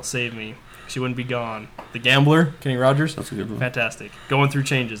Heaven Some Hell. Save Me. She Wouldn't Be Gone. The Gambler. Kenny Rogers. That's a good one. Fantastic. Going Through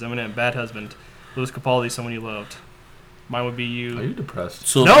Changes. Eminem. Bad Husband. Louis Capaldi. Someone You Loved. Mine Would Be You. Are you depressed?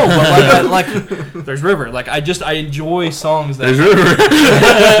 So, no, but there's River. I enjoy songs that. There's River.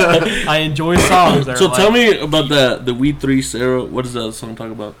 I enjoy songs that. So tell me about the We Three Sarah. What does that song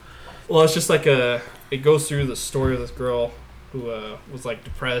talk about? Well, it's just it goes through the story of this girl who was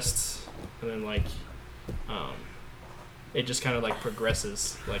depressed, and then it just kind of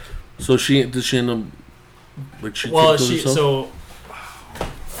progresses So did she end up she well killed she herself? so.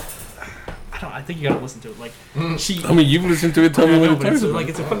 I think you gotta listen to it. I mean, you've listened to it. Tell me what it talks about.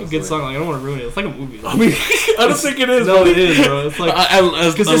 It's a fucking good song. I don't want to ruin it. It's like a movie. I mean, I don't think it is. No, it is, bro. It's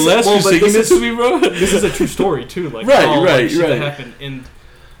unless you're singing this to me, bro. This is a true story too. Right. That happened in.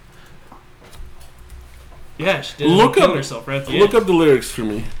 Yeah, she did. Look up herself right at the Look end. up the lyrics for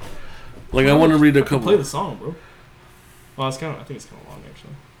me. I want to read a couple. Play the song, bro. Well, I think it's kind of long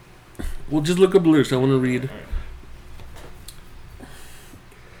actually. Well, just look up the lyrics. I want to read. All right.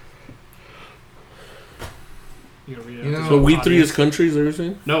 So We Three is countries,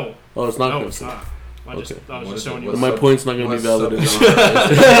 everything? No. Oh, it's not. No, country. it's not. I was Okay. just showing you. My point's not going to be valid.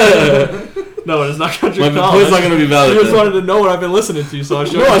 No, it's not country. My point's not going to be valid. You just wanted to know what I've been listening to, so I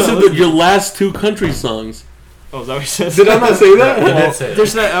showed you. No, I said that your last 2 country songs. Oh, is that what you said? Did I not say that? I did say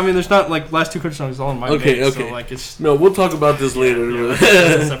there's not. I mean, there's not last 2 country songs all in my Okay, mix, okay. So it's No, we'll talk about this later. Yeah, that's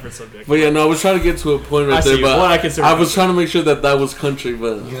a separate subject. But yeah, no, I was trying to get to a point right there, but I was trying to make sure that was country,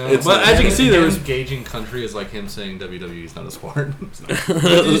 but it's but not. as you can see, there was gauging country is like him saying WWE is not a sport.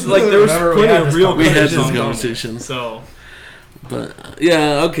 there was plenty of real. We had this songs on there, conversation. So, but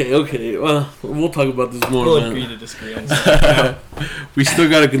yeah, okay. Well, we'll talk about this more. we'll agree to disagree on something. We still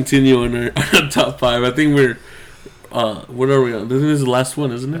got to continue on our top 5. I think we're. What are we on? This is the last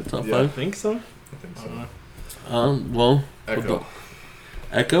one, isn't it? Top 5. I think so. I think so. Well, Echo.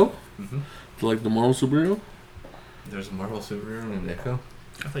 Echo? Mm-hmm. Like the Marvel superhero? There's a Marvel superhero named Echo.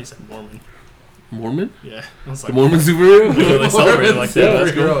 I thought you said Mormon. Mormon? Yeah. I was The Mormon superhero? They celebrate it like that.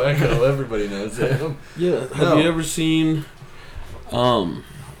 That's cool. Superhero Echo. Everybody knows him. Yeah. Have you ever seen? God,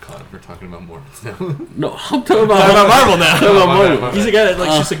 we're talking about Mormons now. No, I'm talking about Marvel now. talking about Marvel. He's a guy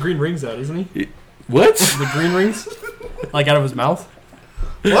that shoots the green rings out, isn't he? What? The green rings, out of his mouth.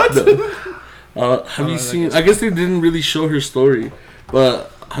 What? No. Have you seen? I guess they didn't really show her story, but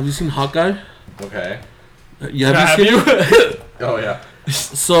have you seen Hawkeye? Okay. Yeah, have you seen it? Oh yeah.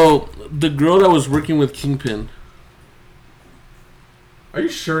 So the girl that was working with Kingpin. Are you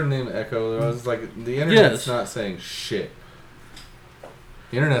sure named Echo? I was like, the internet's not saying shit.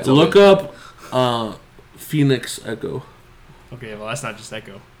 The internet's Look up Phoenix Echo. Okay, well that's not just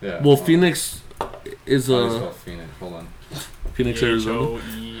Echo. Yeah. Well, Phoenix is How do you spell Phoenix? Hold on. Phoenix, Arizona.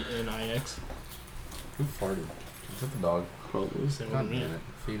 H-O-E-N-I-X. Who farted? Is that the dog? Probably. God damn it.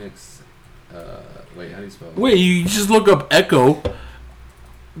 Phoenix. Wait, how do you spell it? Wait, you just look up Echo.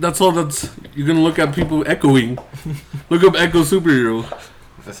 That's all. You're gonna look at people echoing. Look up Echo superhero.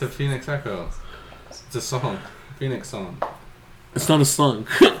 I said Phoenix Echo. It's a song. Phoenix song. It's not a song.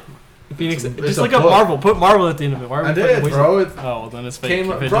 Phoenix. It's Just a look up book. Marvel. Put Marvel at the end of it. Why are we I fucking did, wasting- bro. Oh, well then it's fake. Came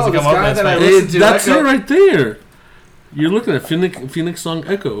If up- it bro, doesn't this come up, guy that's that I fake. listened to That's Echo. it right there. You're looking at Phoenix song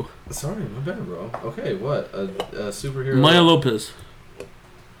Echo. Sorry, my bad, bro. Okay, what? A superhero? Maya Lopez.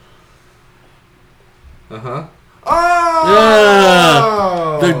 Uh-huh. Yeah.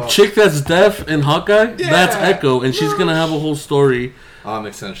 Oh! The chick that's deaf in Hawkeye, that's Yeah. Echo, and she's gonna have a whole story. Oh,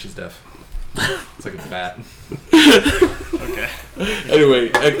 makes sense. She's deaf. It's like a bat. Okay. Anyway,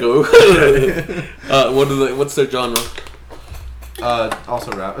 Echo. What's their genre?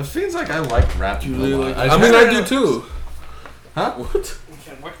 Also rap. It seems like I like rap. You really a lot. like? I mean, I do too. Huh? What?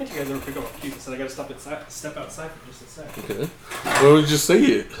 Why can't you guys ever pick up a cue? So I gotta step outside for just a sec. Okay. Why don't we just say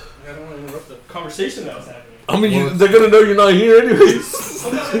it? I don't want to interrupt the conversation that was happening. I mean, they're gonna know you're not here anyways.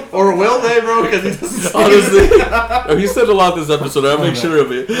 Or will they, bro? Because he doesn't. Honestly, oh, he said a lot this episode. I'll make sure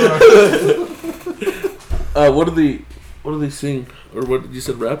of it. What do they sing? Or what you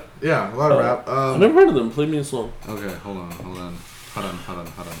said? Rap? Yeah, a lot of rap. I never heard of them. Play me a song. Okay, hold on.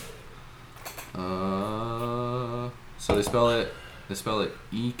 So they spell it. They spell it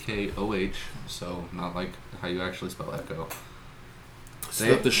EKOH, so not like how you actually spell echo. Isn't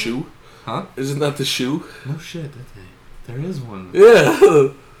that the shoe? Huh? Isn't that the shoe? No shit, there is one.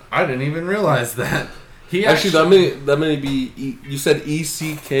 Yeah. I didn't even realize that. He actually that may be. You said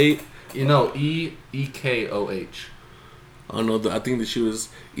ECK. You know, EKOH. Oh no, I think the shoe is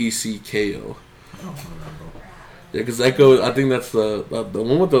ECKO. Oh, yeah, because Echo, I think that's the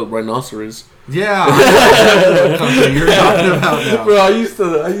one with the rhinoceros. Yeah, I know what you're talking about now. Bro, I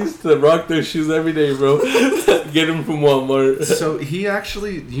used to rock those shoes every day, bro. Get them from Walmart. So he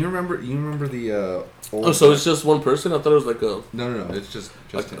actually, you remember the old... Oh, so it's just one person? I thought it was like a... No, it's just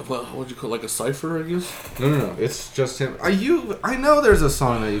like, him. What'd you call it? Like a cipher, I guess? No, it's just him. I know there's a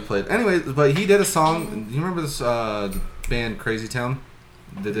song that you played. Anyway, but he did a song, you remember this band Crazy Town?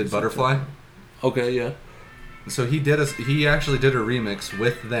 They did Butterfly? Okay, yeah. So he actually did a remix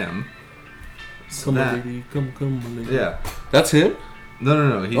with them. Come on, lady. Come on, lady. Yeah. That's him?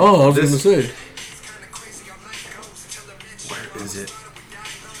 No. I was going to say. Where is it?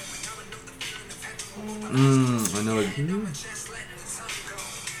 I know it.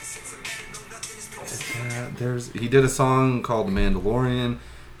 He did a song called Mandalorian.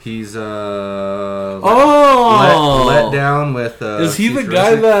 He's let down with is he the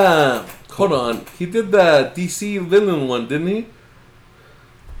guy that... Hold on. He did that DC villain one, didn't he?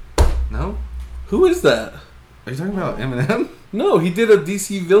 No? Who is that? Are you talking about Eminem? No, he did a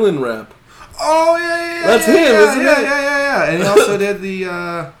DC villain rap. Oh yeah. That's him, isn't it? Yeah. And he also did the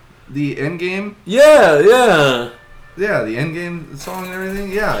Endgame. Yeah. Yeah, the Endgame song and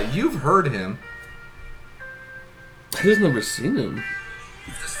everything. Yeah, you've heard him. I just never seen him.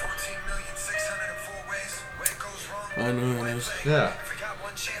 I know. Yeah.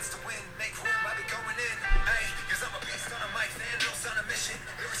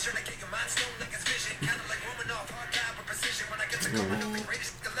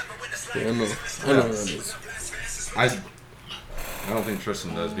 Yeah, I know what that is. I don't think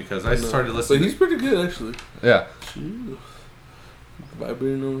Tristan does because I started listening. But he's pretty good, actually. Yeah.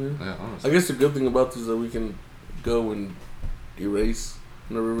 Vibrating over here. Yeah, honestly. I guess the good thing about this is that we can go and erase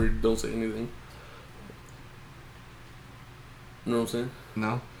whenever we don't say anything. You know what I'm saying?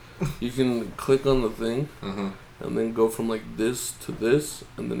 No. You can click on the thing Uh-huh. and then go from like this to this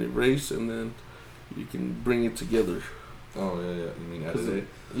and then erase and then you can bring it together. Oh, yeah. You mean edit it?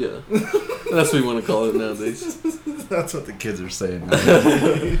 Yeah. That's what we want to call it nowadays. That's what the kids are saying.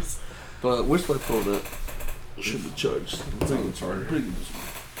 But where's my phone at? Should be charged. It's on the charger.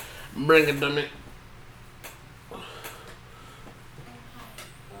 Bring it, dummy.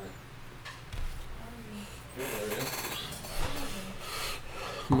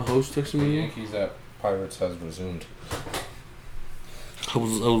 My host texting me. Yankees at Pirates has resumed. I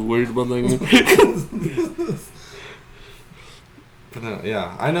was worried about that. But no,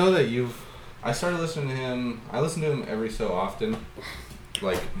 yeah, I know that I started listening to him. I listen to him every so often,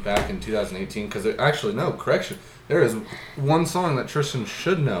 like back in 2018. Because actually, no, correction. There is one song that Tristan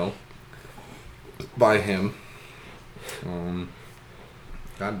should know by him. God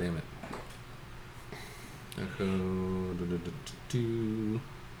damn it. Echo.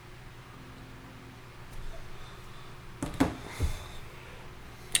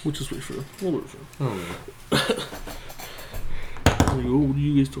 We'll just wait for it. We'll wait for it. Oh. Like, what are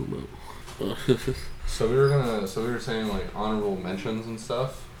you guys talking about? So we were saying like honorable mentions and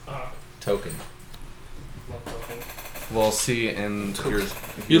stuff. Token. Love Token. Well, see, and here's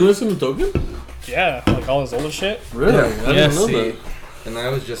You listen to Token? Yeah, like all his older shit. Really? Yeah. I didn't know See, that. and I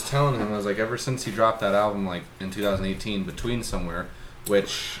was just telling him, I was like, ever since he dropped that album, like in 2018, Between Somewhere,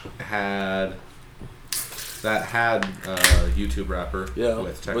 which had YouTube rapper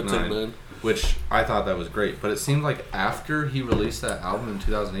with Tech Nine, which I thought that was great. But it seemed like after he released that album in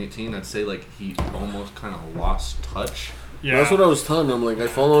 2018, I'd say like he almost kind of lost touch. Yeah. That's what I was telling him. Like, I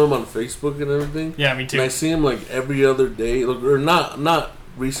follow him on Facebook and everything. Yeah, me too. And I see him like every other day, or not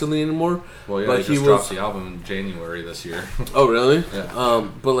recently anymore. Well, yeah, but he just dropped the album in January this year. Oh, really? Yeah.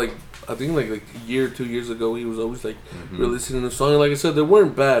 But like, I think like a year, 2 years ago, he was always like releasing a new song. And like I said, they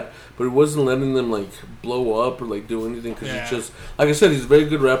weren't bad, but he wasn't letting them like blow up or like do anything because he's just, like I said, he's a very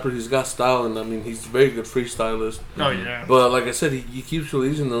good rapper. He's got style, and I mean, he's a very good freestylist. Oh yeah. But like I said, he keeps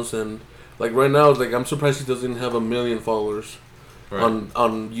releasing those, and like right now, like I'm surprised he doesn't have 1 million followers on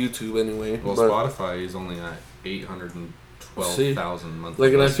YouTube anyway. Well, but Spotify is only at 812,000 monthly.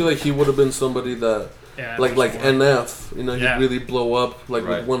 Like, and I feel like he would have been somebody that. Yeah, like NF, you know, he'd really blow up like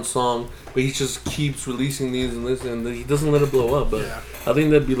right. with one song, but he just keeps releasing these and this, and he doesn't let it blow up. But yeah. I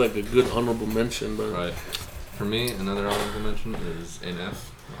think that'd be like a good honorable mention. But right, for me, another honorable mention is NF,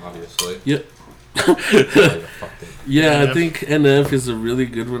 obviously. Yep. Yeah, I think NF is a really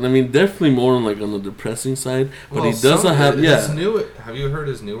good one. I mean, definitely more on on the depressing side, but he doesn't have. Have you heard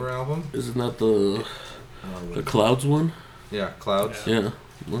his newer album? Is it not the Clouds one? Yeah, Clouds. Yeah,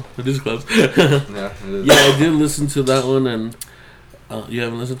 well, it is Clouds. Yeah, it is. Yeah, I did listen to that one, and you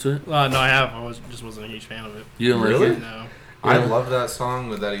haven't listened to it? No, I have. I just wasn't a huge fan of it. You don't Really? like it? No. I love that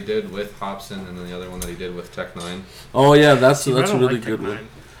song that he did with Hobson, and then the other one that he did with Tech Nine. Oh yeah, that's a I don't really like good Tech one. Nine.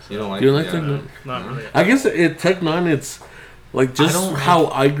 You don't like? You don't like yeah, Tech no. Nine? Not really. I guess Tech Nine, it's just how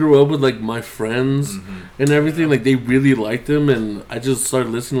I grew up with my friends and everything. Like they really liked them, and I just started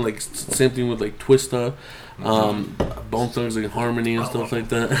listening. Same thing with Twista, Bone Thugs and Harmony and stuff like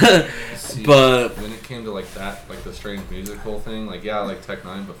that. See, but when it came to that, the strange musical thing, I like Tech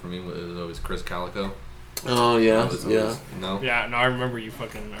Nine, but for me it was always Chris Calico. oh yeah, It was yeah. always, no. Yeah, no, I remember you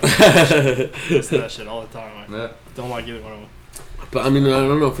fucking listen to that shit all the time. Yeah. Don't like either one of them. But I mean, I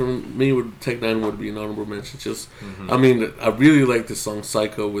don't know. For me, Tech Nine would be an honorable mention. Just, I mean, I really like the song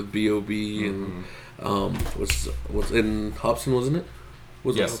 "Psycho" with B.O.B. and what's in Hobson, wasn't it?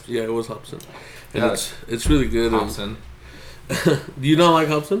 Yes. Yeah, it was Hobson. And Yeah, it's really good. Hobson. Do you not like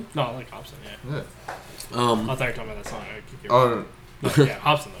Hobson? No, I like Hobson, yeah. Yeah. I thought you were talking about that song. Oh, But yeah,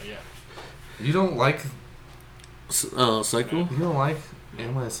 Hobson, though, yeah. you don't like? Psycho. You don't like?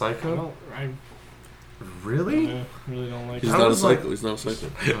 Am I a Psycho? I Really? really don't like He's it. I not a was like- psycho. He's not a psycho.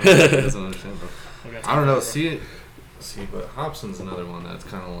 He doesn't understand. Okay, I don't know. See, but Hobson's another one that's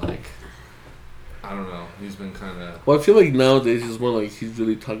kind of I don't know. He's been kind of. Well, I feel like nowadays he's more he's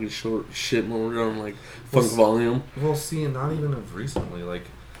really talking shit more on Funk Volume. Well, see, and not even of recently.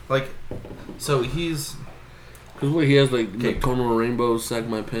 So he's. Because he has Okay. Tonal Rainbow, Sag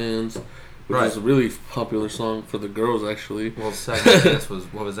My Pants, which Right. is a really popular song for the girls actually. Well, Second Dance was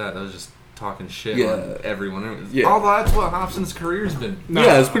what was that? That was just talking shit Yeah. on everyone. Yeah. Although that's what Hobson's career's been.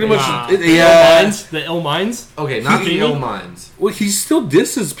 Yeah, it's pretty much- The yeah. Ill Minds. The Ill Minds. Okay, not the Kidding? Ill Minds. Well, he still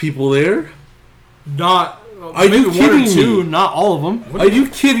disses people there. Not. Are you maybe one or kidding two, me? not all of them. Are you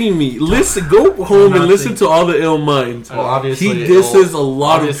kidding me? Listen, go home and listen to all the Ill Minds. Well, obviously He disses a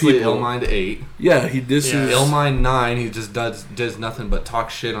lot of obviously people. Illmind 8. Yeah, he disses Yeah. Illmind 9, he just does nothing but talk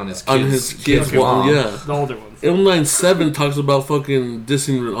shit on his kids. on his kids. mom. Well, yeah. The older ones. Ill 7 talks about fucking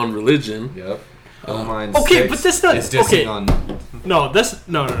dissing on religion. Yep. Illmind Okay, 6 but that's not- is dissing okay. on. No, that's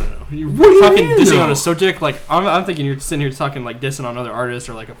no. You're What do you fucking mean, dissing no? on a subject. I'm thinking you're sitting here talking dissing on other artists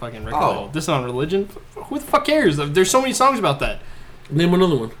or a fucking record Oh. label. Dissing on religion. Who the fuck cares? There's so many songs about that. Name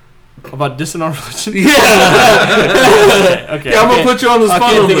another one. About dissing on religion. Yeah. Okay. Yeah, I'm gonna put you on the I spot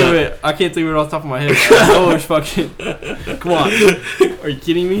can't on think of that. it. I can't think of it off the top of my head. I know there's fucking. Come on. Are you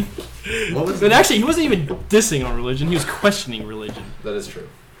kidding me? What was And actually, he wasn't even dissing on religion. He was questioning religion. That is true.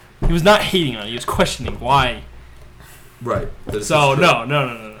 He was not hating on it. He was questioning why. Right. That is So true.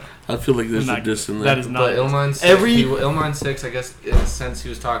 no. I feel like there's a Not- diss in there. That is not. But Illmind 6, Illmind 6, I guess, in a sense, he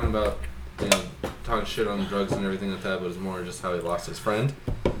was talking about, talking shit on drugs and everything like that, but it was more just how he lost his friend.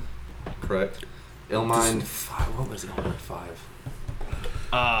 Correct. Illmind 5. What was Illmind 5?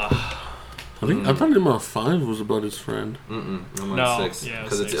 I thought Illmind 5 was about his friend. Illmind No, 6. yeah,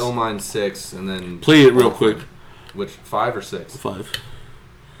 Because it's 6. Illmind 6 and then. Play it real quick. Which, 5 or 6? 5.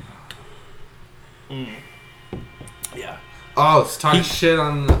 Yeah. Oh, it's talking shit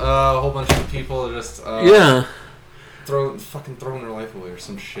on a whole bunch of people that just. Yeah. Throwing their life away or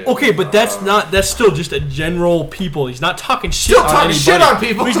some shit. Okay, but that's still just a general people. He's not talking shit Still on talking anybody. shit on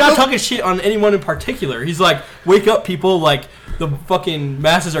people. He's not talking shit on anyone in particular. He's like, wake up, people! The fucking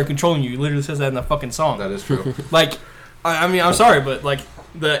masses are controlling you. He literally says that in the fucking song. That is true. I mean, I'm sorry, but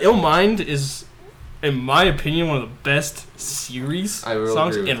the Ill Mind is, in my opinion, one of the best series I will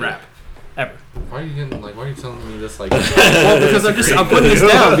songs agree with in you. rap ever. Why are you telling me this like? Well, because I'm putting this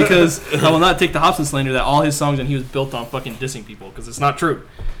down because I will not take the Hobson slander that all his songs and he was built on fucking dissing people because it's not true.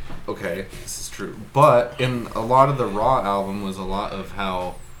 Okay, this is true. But in a lot of the Raw album was a lot of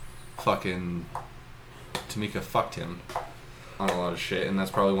how fucking Tamika fucked him on a lot of shit, and that's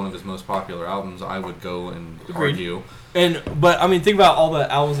probably one of his most popular albums. I would go and argue. But I mean, think about all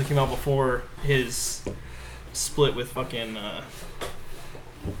the albums that came out before his split with fucking.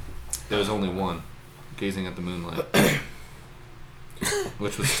 There was only one, Gazing at the Moonlight,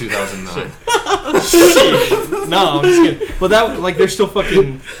 which was 2009. No, I'm just kidding. But that they're still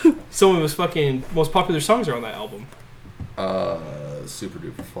fucking. Some of his fucking most popular songs are on that album. Super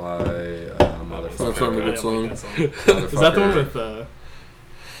Duper Fly, That's not a Motherfucker. good song. Is that the one with?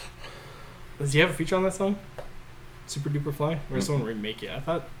 Does he have a feature on that song? Super Duper Fly, or did someone remake it? I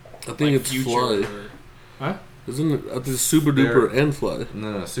thought. I think it's Future Fly. or- Huh? Isn't it? It's Super Duper and Fly.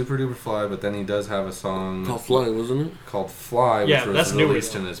 No, Super Duper Fly. But then he does have a song Called Fly, wasn't it? Called Fly, Yeah, which that's was new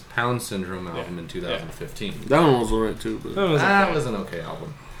released one. in his Pound Syndrome album in 2015. That one was alright too. But That was an okay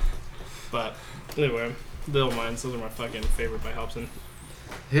album. But anyway, Little Minds, those are my fucking favorite by Hobson.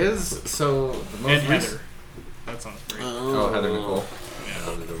 His so the most And recent. Heather. That sounds great. Oh, Heather Nicole. Yeah.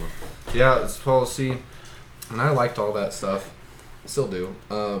 That was a good one. Yeah, it's policy, and I liked all that stuff. Still do.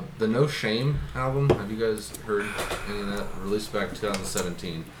 The No Shame album. Have you guys heard any of that? Released back in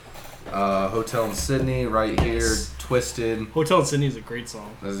 2017. Hotel in Sydney, Right Here, Twisted. Hotel in Sydney is a great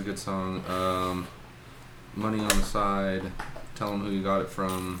song. That's a good song. Money on the Side. Tell them who you got it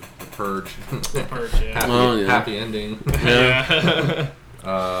from. The Purge. Purge, yeah. Happy ending. Yeah.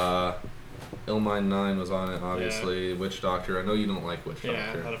 Illmind 9 was on it, obviously. Witch Doctor. I know you don't like Witch Doctor.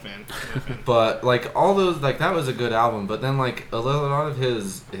 Yeah, not a fan. But like all those, like that was a good album. But then like a lot of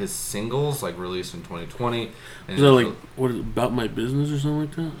his singles like released in 2020. And is that like what About My Business or something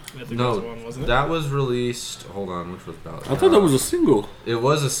like that? I think no, that's one, wasn't it? that was released. Hold on, which was about? I thought that was a single. It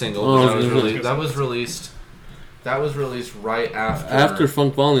was a single. Oh, But okay. that was released. That was released right After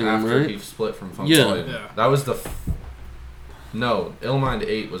Funk Volume, after right? he split from Funk Yeah. Volume. Yeah. That was the. No, Illmind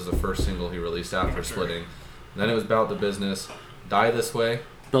 8 was the first single he released after splitting. Then it was About the Business. Die This Way.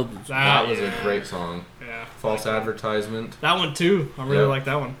 That was a great song. Yeah. False Advertisement. That one too. I really like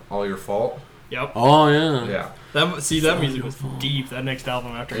that one. All Your Fault. Yep. Oh yeah. Yeah. That music was deep. That next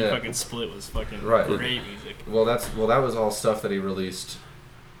album after he Yeah. fucking split was fucking Right. great music. Well, that was all stuff that he released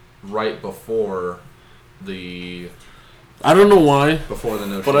right before the I don't know why, No but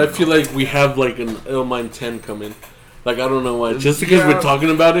Shame I feel album. like we have like an Illmind 10 coming. Like I don't know why, just because Yeah. we're talking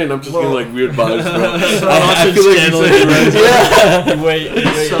about it, and I'm just getting like weird vibes. Bro. I feel like you said, yeah.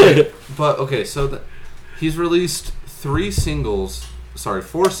 Wait. So, but okay, so he's released 4 singles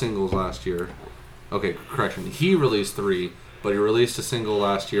last year. Okay, correction. He released 3, but he released a single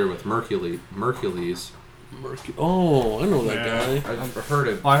last year with Mercules. Oh, I know that Yeah. guy. I've heard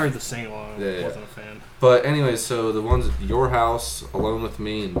it. I heard the single. I Yeah. wasn't a fan. But anyways, so the ones Your House, Alone with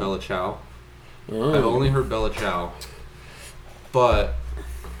Me, and Bella Ciao. Oh. I've only heard Bella Ciao, but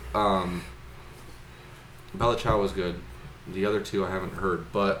Bella Ciao was good. The other 2 I haven't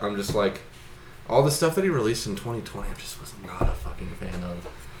heard, but I'm just like all the stuff that he released in 2020. I just was not a fucking fan of.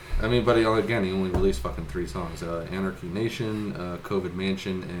 I mean, but he only released fucking 3 songs: Anarchy Nation, COVID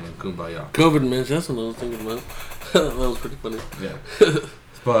Mansion, and Kumbaya. COVID man, that's what I was thinking about. That was pretty funny. Yeah.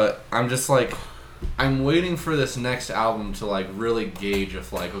 But I'm just like, I'm waiting for this next album to like really gauge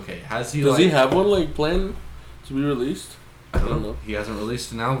if like, okay, has he Does like, he have one like planned to be released? I don't know. He hasn't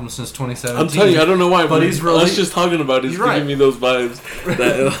released an album since 2017. I'm telling you, I don't know why, But he's really- us just talking about it is You're right. giving me those vibes.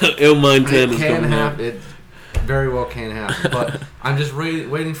 That Illmind 10 It is can coming out. happen. It very well can happen. But I'm just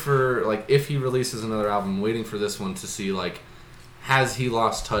waiting for like if he releases another album, waiting for this one to see like has he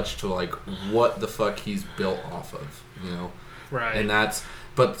lost touch to like what the fuck he's built off of, you know? Right. And that's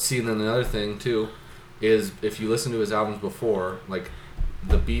but see then the other thing too is if you listen to his albums before, like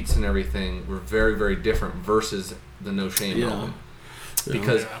the beats and everything were very very different versus the No Shame album.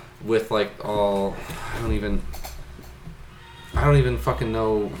 Because with like all I don't even fucking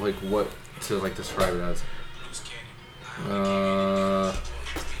know like what to like describe it as.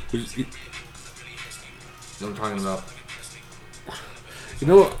 What I'm talking about. You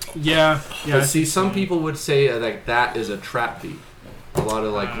know what? Yeah. But see, some people would say like that is a trap beat. A lot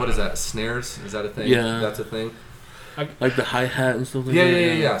of like, what is that? Snares? Is that a thing? Yeah. That's a thing. Like the hi-hat and stuff like Yeah,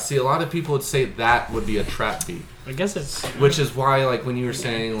 that? yeah. See, a lot of people would say that would be a trap beat. I guess it's. Which is why, like, when you were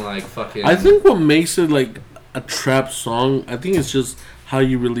saying, like, fucking... I think what makes it, like, a trap song, I think it's just how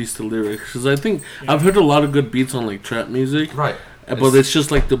you release the lyrics. Because I think I've heard a lot of good beats on, like, trap music. Right. But it's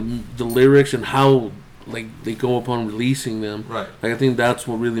just, like, the lyrics and how, like, they go upon releasing them. Right. Like, I think that's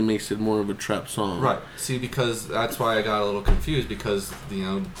what really makes it more of a trap song. Right. See, because that's why I got a little confused, because, you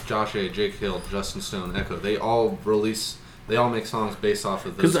know, Josh A., Jake Hill, Justin Stone, Echo, they all make songs based off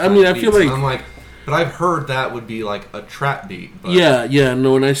of those. Because, I mean, I feel like... I'm like... But I've heard that would be like a trap beat. But Yeah,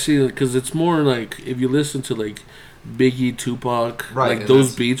 no, and I see it because it's more like if you listen to like Biggie, Tupac, Right, like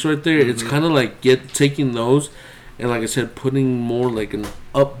those beats right there, it's kind of like taking those and like I said, putting more like an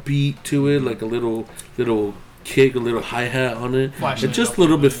upbeat to it, like a little kick, a little hi hat on it. Flashing It's it just up a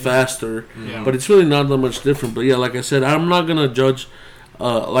little a bit bit, faster, Yeah. but it's really not that much different. But yeah, like I said, I'm not gonna judge.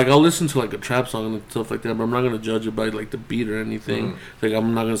 Like I'll listen to like a trap song and stuff like that, but I'm not gonna judge it by like the beat or anything. Like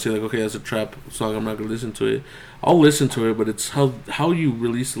I'm not gonna say like, okay, that's a trap song. I'm not gonna listen to it. I'll listen to it, but it's how you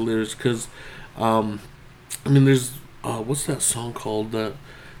release the lyrics. Because, I mean, there's what's that song called? That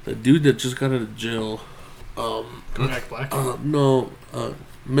dude that just got out of jail. Kodak Black. No,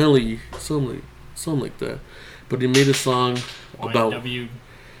 Melly, something like that. but he made a song about YNW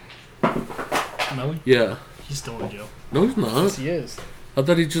Melly? Yeah. He's still in jail. No, he's not. Yes, he is. I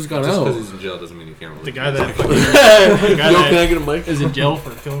thought he just got Just out. because he's in jail doesn't mean he can't release The guy that, Can I get a mic? is in jail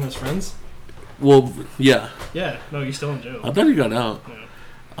for killing his friends? Well, yeah. Yeah, no, he's still in jail. I thought he got out.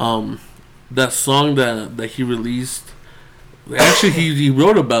 Yeah. That song that he released. Actually, he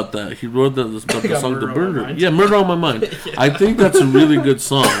wrote about that. He wrote about the song "The Burner." Yeah, "Murder on My Mind." Yeah. I think that's a really good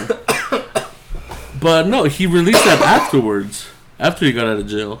song. But no, he released that afterwards. After he got out of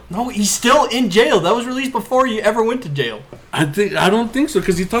jail. No, he's still in jail. That was released before he ever went to jail. I don't think so,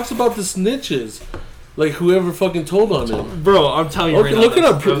 because he talks about the snitches, like whoever fucking told on him. Bro, I'm telling you okay, right look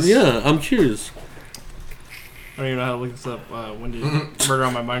now. it up. Yeah, I'm curious. I don't even know how to look this up. When did Murder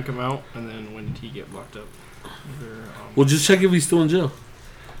on My Mind come out, and then when did he get locked up? Well, just check if he's still in jail.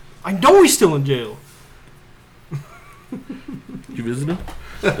 I know he's still in jail. You visit him?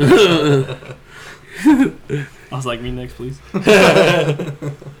 I was like, me next, please. I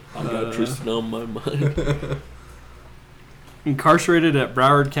got Tristan on my mind. Incarcerated at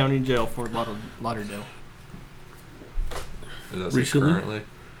Broward County Jail, Fort Lauderdale. Does it say currently?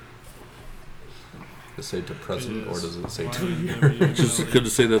 Does it say to present, or does it say 2 years? Just good to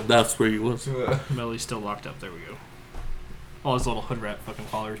say that that's where he was. Melly's still locked up. There we go. All his little hood rat fucking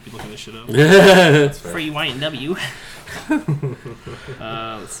followers be looking this shit up. Yeah. Free YNW.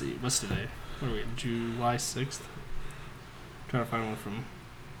 Let's see. What's today? What are we? July 6th? Trying to find one from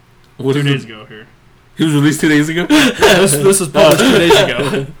 2 days ago here. He was released 2 days ago? this was published 2 days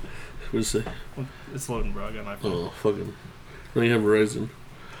ago. What's it say? It's loading, bro. I got my phone. Oh, fucking. Then you have Verizon.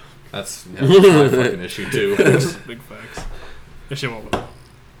 That's my fucking issue, too. Big facts. That shit won't load.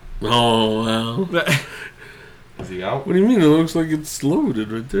 Oh, wow. Is he out? What do you mean? It looks like it's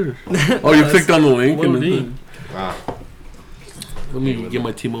loaded right there. Oh, you clicked on the link? Loading. Let me get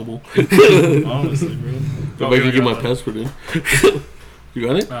my T-Mobile. Honestly, bro. If I can get my password in. You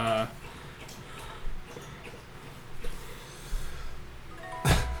got it?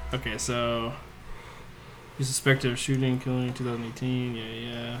 Okay, so he's suspected of shooting, killing in 2018.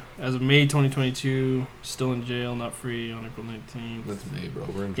 Yeah. As of May 2022, still in jail, not free on April 19th. That's May, bro.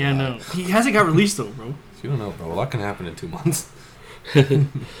 We're in July. Yeah, no. He hasn't got released, though, bro. You don't know, bro. A lot can happen in 2 months.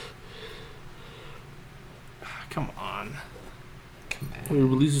 Come on. We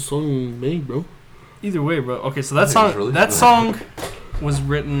released a song in May, bro. Either way, bro. Okay, so that song was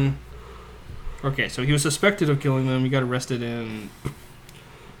written... Okay, so he was suspected of killing them. He got arrested in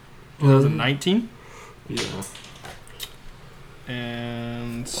 2019. Yeah.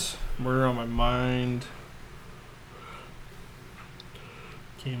 And Murder on My Mind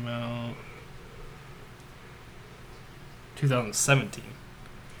came out 2017.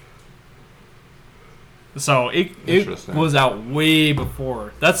 So it was out way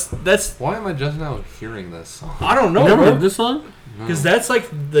before. That's. Why am I just now hearing this song? I don't know. You never bro. heard this song? Because that's like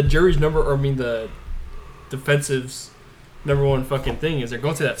the jury's the defensive's number one fucking thing is they're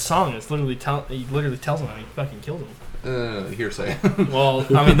going through that song. It's literally he literally tells them how he fucking killed him. Hearsay. Well,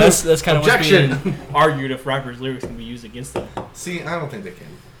 I mean that's kind of what's being argued if rappers' lyrics can be used against them. See, I don't think they can.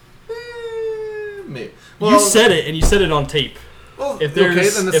 Maybe. Well, you said it, and you said it on tape. Well, if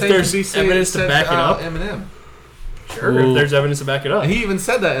there's evidence to back it up, Eminem. Sure. If there's evidence to back it up, he even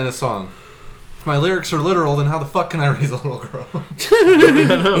said that in a song. If my lyrics are literal, then how the fuck can I raise a little girl?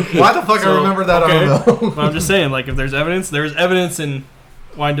 Why the fuck I remember that? Okay. I don't know. Well, I'm just saying, like, if there's evidence in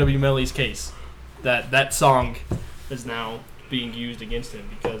YNW Melly's case that song is now being used against him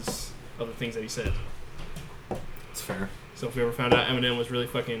because of the things that he said. It's fair. So if we ever found out Eminem was really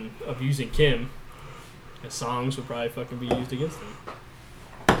fucking abusing Kim, his songs would probably fucking be used against him.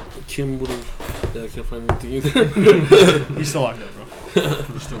 Kim would have... Yeah, I can't find anything either. He's still locked up, bro.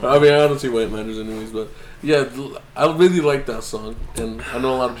 I mean, I don't see why it matters anyways, but... Yeah, I really like that song. And I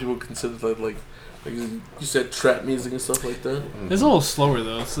know a lot of people consider that, like you said, trap music and stuff like that. It's a little slower,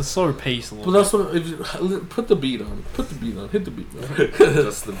 though. It's a slower pace a little bit. But that's what... If you, put the beat on. Hit the beat, man.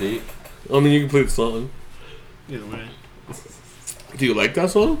 Just the beat? I mean, you can play the song. Either way. Do you like that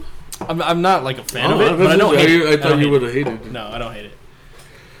song? I'm not like a fan of it, but I don't hate it. I thought you would have hated it. No, I don't hate it.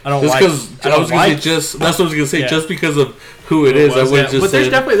 I don't just like. I was gonna say that's what I was gonna say. Yeah. Just because of who it is, I would just. But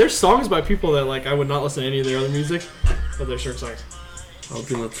there's songs by people that like I would not listen to any of their other music, but they're certain songs. I don't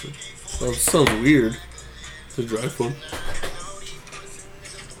think that's it. That sounds weird. It's a dry phone.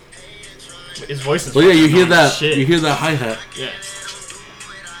 His voice is. Well, yeah, you hear that. Shit. You hear that hi hat. Yeah.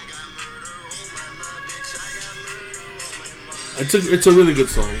 It's a really good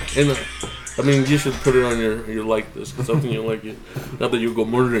song, and I mean you should put it on your like this because I think you'll like it. Not that you'll go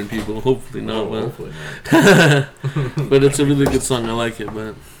murdering people, hopefully not, man. Hopefully not. But it's a really good song. I like it,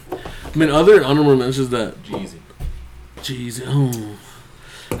 man. I mean, other honorable mentions that Jeezy. Jeezy. Oh.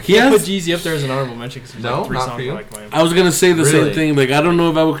 He has put Jeezy up there as an honorable mention because no, like 3 not songs for you. like mine. I was gonna say the Really? same thing. Like, I don't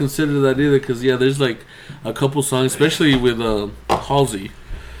know if I would consider that either because there's like a couple songs, especially with Halsey.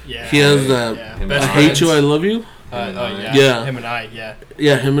 Yeah. He has that. Yeah. I Hate You, I Love You. Yeah. Him and I. Yeah.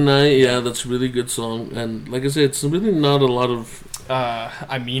 Yeah, Him and I. Yeah, that's a really good song. And like I said, it's really not a lot of.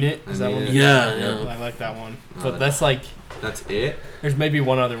 I Mean It. Is that one? Yeah. I like that one. But that's like. That's it. There's maybe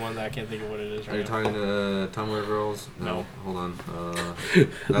one other one that I can't think of what it is. Are you talking to Tumblr Girls? No. Hold on.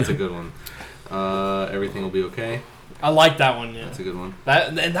 That's a good one. Everything Will Be Okay. I like that one. Yeah. That's a good one.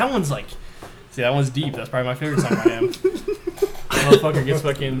 That one's like. See, that one's deep. That's probably my favorite song by him. Motherfucker gets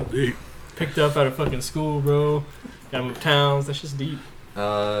fucking picked up out of fucking school, bro. Gotta move towns. That's just deep.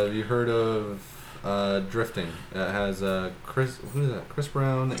 Have you heard of Drifting? It has Chris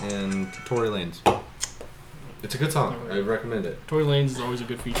Brown and Tory Lanez. It's a good song. I recommend it. Tory Lanez is always a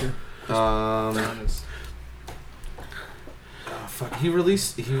good feature. Fuck. He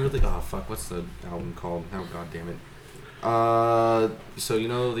released. Oh fuck. What's the album called? Oh god damn it. So you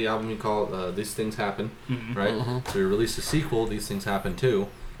know the album you call These Things Happen, right? Uh-huh. So he released a sequel, These Things Happen Too,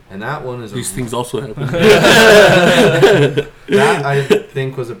 and that one is These things also happen. that I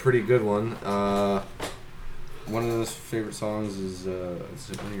think was a pretty good one. One of those favorite songs is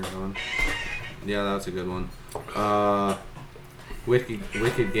When You're Gone. Yeah, that's a good one.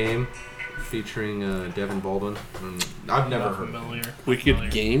 Wicked Game, featuring Devin Baldwin. I've never heard of him. Wicked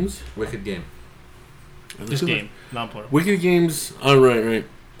Games? Wicked Game. This game, not plural. Wicked Games. Oh, right.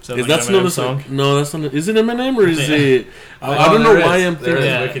 So Is like that not a song? No, that's not. Is it Eminem or is it? Oh, I don't know why I'm There thinking.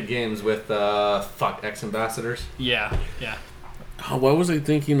 is Wicked Games with X Ambassadors. Yeah. Oh, why was I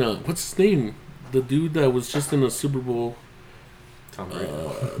thinking? What's his name? The dude that was just in the Super Bowl. Tom Brady.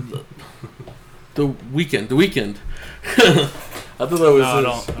 The Weeknd. I thought that was. No, I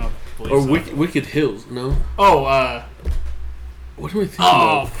don't believe Or so. Wicked Hills. No. Oh, What am I thinking?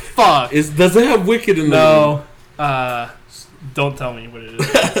 oh, of? fuck. Does it have Wicked in there? No. Don't tell me what it is.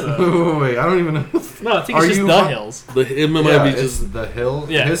 It's, Wait, I don't even know. no, I think it's just The Hills. It might Yeah, be it's just. The Hill.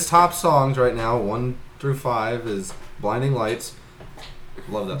 Yeah. His top songs right now, 1 through 5, is Blinding Lights.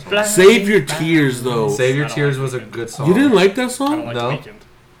 Love that song. Save Your Tears, though. Save Your I don't Tears like was a it. good song. You didn't like that I song? don't like No. The Weeknd.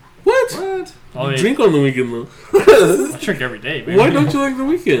 What? What? Oh, You yeah. drink on the weekend, though. I drink every day, man. Why don't you like the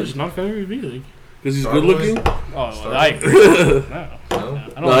I'm just weekend? not a fan of music. Because he's Starboy? good looking? Oh, Starboy? I agree. No?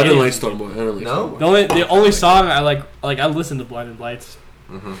 No, I didn't like it. Starboy. I didn't like No? Starboy. The only song I like I listen to Blinded Lights,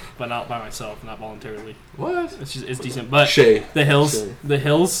 Mm-hmm. but not by myself, not voluntarily. What? It's decent, but Shay. The Hills, Shay. The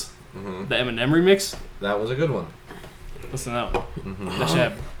Hills, Mm-hmm. the Eminem remix. That was a good one. Listen to that one. Mm-hmm. That should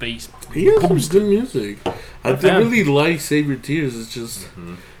have bass. He has some good music. I fan. really like Save Your Tears. It's just,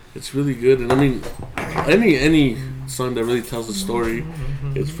 Mm-hmm. it's really good. And I mean, any song that really tells a story,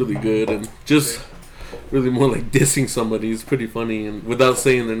 it's really good. And just really more like dissing somebody is pretty funny. And without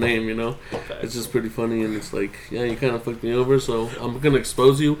saying their name, it's just pretty funny. And it's like, yeah, you kind of fucked me over, so I'm going to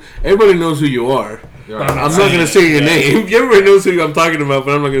expose you. Everybody knows who you are. You're I'm right. not going to say your Yeah. name. Everybody knows who I'm talking about,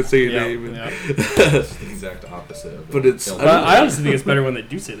 but I'm not going to say your Yeah, name. yeah. It's the exact opposite. Of But it's- Hill. But I honestly think it's better when they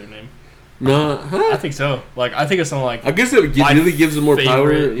do say their name. No, I think so. Like I think it's something like I guess it my really gives them more power.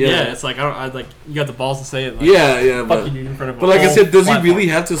 favorite. Yeah, It's like I like you got the balls to say it. Like, yeah, but fucking you in front of. But like I said, does he platform. really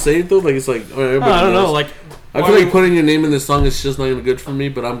have to say it though? Like it's like everybody I don't knows. know. Like I feel like putting your name in this song is just not gonna good for me.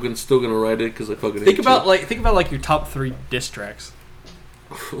 But I'm still gonna write it because I fucking think hate about like your top 3 diss tracks.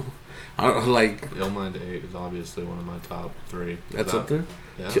 you. I don't like Ill Mind 8 is obviously one of my top 3. that's up there.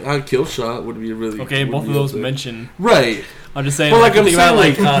 Yeah. Kill Shot would be really Okay, would both be of up those there. mention. Right. I'm just saying. But like I'm think saying, about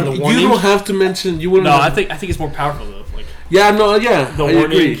like the warning. you don't have to mention. You wouldn't. No, I have- think it's more powerful though. Like Yeah, no, yeah. the I warning,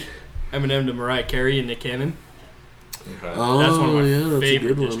 agree. Eminem to Mariah Carey and Nick Cannon. Okay. Oh, That's one of my yeah, that's a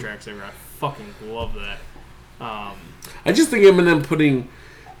favorite good diss one. tracks ever. I fucking love that. I just think Eminem putting,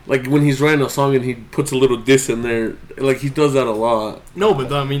 like when he's writing a song and he puts a little diss in there, like he does that a lot. No,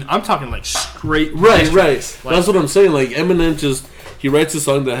 but I mean, I'm talking like straight. Right, diss right. tracks. Like, That's what I'm saying. Like Eminem he writes a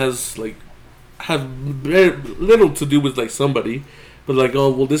song that has very little to do with like somebody, but like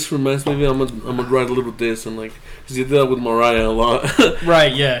this reminds me. I'm gonna write a little diss and like because he did that with Mariah a lot.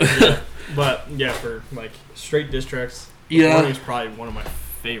 Right, yeah. But yeah, for like straight diss tracks, Yeah. Warning's probably one of my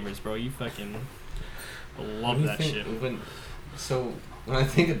favorites, bro. You fucking love What do you that think shit. When I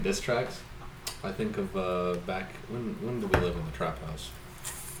think of diss tracks, I think of back when did we live in the trap house?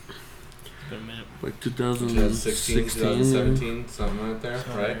 Been a minute. Like 2016, 2017, something right there,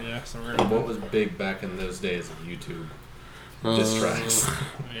 So, right? Yeah, somewhere And around what there. was big back in those days of YouTube? Diss tracks.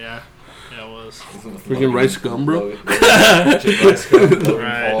 Yeah, it was. Freaking Rice Gum, bro. Rice Gum, Logan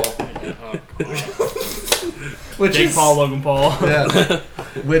Right. Paul. Yeah, oh, Which Jake is Paul, Logan Paul. Yeah.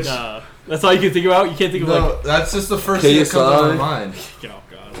 Which that's all you can think about. You can't think of like. That's just the first thing that comes to my mind. Oh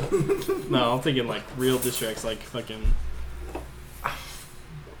god. No, I'm thinking like real diss tracks, like fucking.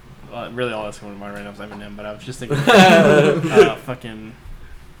 Really, all that's coming to mind right now is Eminem, but I was just thinking, fucking.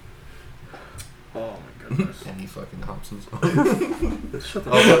 Oh my goodness. Any fucking Hobson song. Shut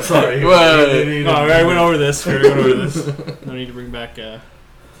the Oh, sorry. No, we already went over this. No need to bring back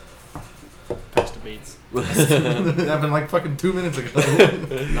past debates. That happened like fucking 2 minutes ago.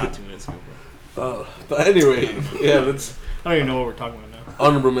 Not 2 minutes ago, bro. But anyway, yeah, let's I don't even know what we're talking about now.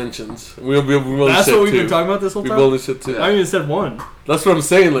 honorable mentions. We've only That's said what we've two. been talking about this whole We've time? only said two. I haven't even said one. That's what I'm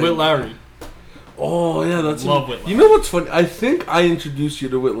saying. Like, Whit Lowry. oh yeah, that's Love Whit Lowry. You know what's funny? I think I introduced you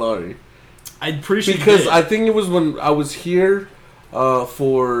to Whit Lowry I'm pretty sure because you did. I think it was when I was here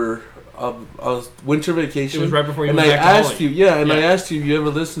for a winter vacation. It was right before you and went I back to asked Holly. you, yeah, and I Yeah. asked you, you ever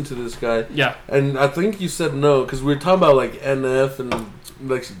listen to this guy? Yeah. And I think you said no because we were talking about like NF and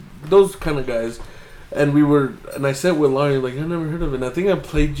like those kind of guys, and I said Whit Lowry, like I never heard of it. And I think I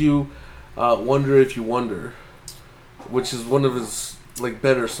played you "Wonder If You Wonder," which is one of his like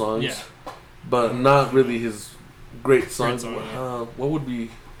better songs, Yeah. but not really his great songs. song, yeah. What would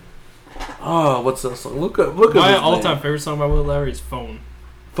be? What's that song? Look up. My his all-time name. favorite song by Whit Lowry is Phone.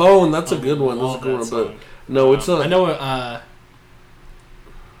 Phone. That's a I good one. That's a love good that one. song. But no, it's I know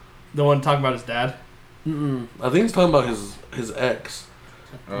the one talking about his dad. I think he's talking about his ex.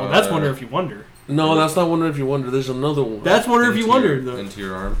 Well, that's Wonder If You Wonder. No, that's not Wonder If You Wonder. There's another one. That's Wonder If You Wonder. Though. Into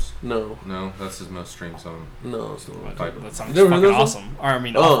Your Arms? No, No, that's his most streamed song. no, it's not. That song's You never heard fucking that song? awesome. Or I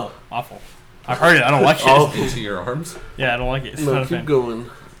mean, Oh. awful. I've heard it. I don't like it. Oh. Into Your Arms? Yeah, I don't like it. It's No, not a keep fan. going.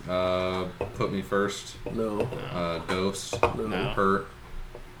 Put Me First. No, Ghost. no, No. Hurt.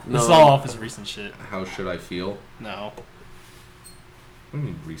 no. This is all off his recent shit. How Should I Feel? No. What do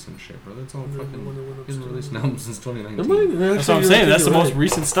you mean recent shit, bro? That's all Wonder, fucking... wonder, wonder, He's been wonder. releasing albums since Am 2019. I- That's what I'm actually, saying. I That's the think most you're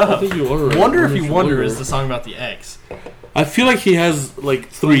recent right. I stuff. think you are right. Wonder If You Wonder Wonder. is the song about the ex. I feel like he has like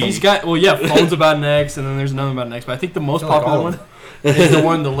three. He's got, well, yeah, Phone's about an ex, and then there's another about an ex, but I think the most I feel like popular all one of is the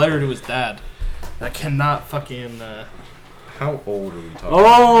one, the letter to his dad. I cannot fucking, How old are we talking?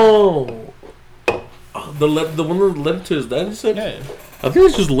 Oh, the one that letter to his dad. You said? yeah, I think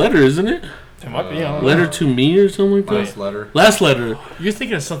it's just letter, isn't it? it might be, I don't know. Letter to me or something like that. Last letter. Last letter. You're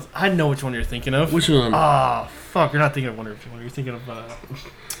thinking of something, I know which one you're thinking of. Which one? Ah, fuck, you're not thinking of Wonder If You Wonder, you're thinking of,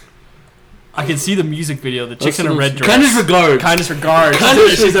 I can see the music video, the chick's in a red dress. Kindness regards. Kindness regards.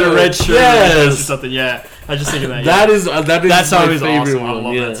 Kindness She's in a red regards. shirt Yes. or something, yeah. I was just thinking that, That yeah. is that That song my is favorite awesome, one. I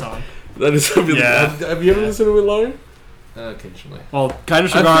love yeah. that song. That is something. Yeah. Have you ever Yeah. listened to it, Lauren? Occasionally. Well,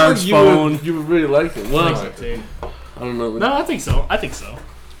 Kindness I feel Regards, like Phone. you would really like it. I Well, think so, too. I don't know. No, I think so. I think so.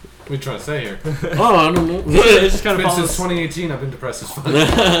 What are you trying to say here? Oh, I don't know. It's just kind of Since follows. 2018, I've been depressed as fuck.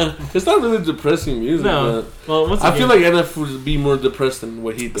 It's not really depressing music. No. Well, once But I feel again- like NF would be more depressed than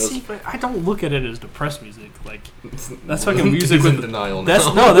what he does. See, but I don't look at it as depressed music. Like that's fucking music He's in with denial that's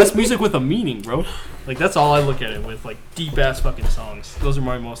now. that's music with a meaning, bro. Like that's all I look at it with. Like deep ass fucking songs. Those are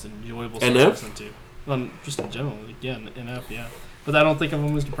my most enjoyable songs to NF? listen to. Just in general, like, yeah, NF, yeah. But I don't think of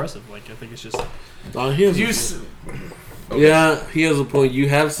them as depressive. Like I think it's just Oh, he has You a- s- Yeah, he has a point. You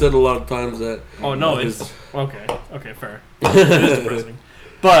have said a lot of times that. oh no, it's okay, fair. It is depressing,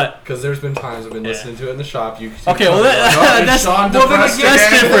 but Because there's been times I've been Yeah. listening to it in the shop. You okay, well that's Sean well, depressed that's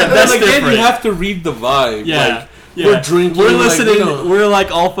again. different. But That's again, different. you have to read the vibe. Yeah. Like, Yeah. We're drinking. We're like, listening. we don't- We're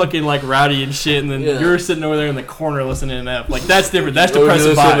like all fucking like rowdy and shit, and then Yeah. you're sitting over there in the corner listening to F. Like that's different. That's Or we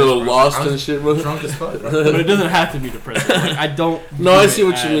depressive listen to the vibes. Lost I was and shit, bro. drunk as fuck. But it doesn't have to be depressive. Like, I don't. No, I view see it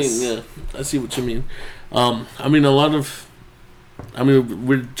what you as- mean. Yeah, I see what you mean. I mean, a lot of. I mean,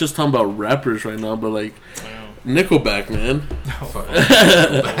 we're just talking about rappers right now, but like I Nickelback, man. Fuck. know.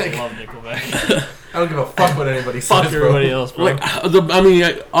 I love Nickelback. I don't give a fuck what anybody Fuck says, everybody bro. else, bro. Like,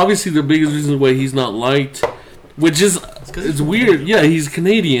 obviously, the biggest reason why he's not liked, which is it's weird. Yeah, he's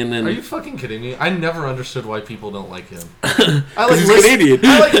Canadian, and Are you fucking kidding me? I never understood why people don't like him. I 'Cause he's listen, Canadian.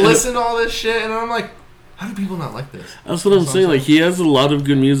 I like listen to all this shit, and I'm like, how do people not like this? That's what I'm That's saying. awesome. Like, he has a lot of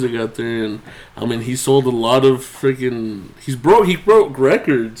good music out there, and I mean, he sold a lot of freaking. He broke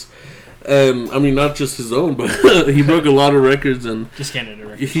records, and I mean, not just his own, but he broke a lot of records, and Just Canada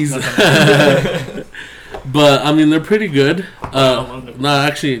records. he's. Nothing But I mean, they're pretty good. love them. No,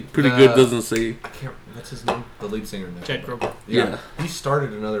 actually, pretty good doesnn say. I can't. What's his name? The lead singer. Now. Chad Kroger. Yeah. He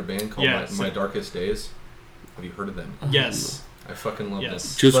started another band called Yeah, My Darkest Days. Have you heard of them? Yes. I fucking love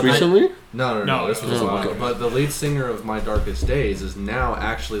Yes. them. Just But recently? No. No, This was no, a while okay. ago. But the lead singer of My Darkest Days is now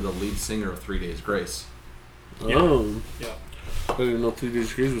actually the lead singer of 3 Days Grace. Yeah. Oh. Yeah. I didn't know 3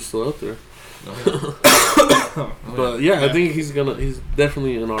 Days Grace was still out there. Oh, But yeah, Yeah. I think he's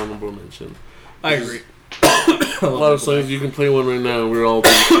definitely an honorable mention. I agree. a lot of songs. You can play one right now. We're all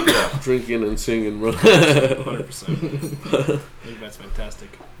drinking and singing, bro. 100%. I think that's fantastic.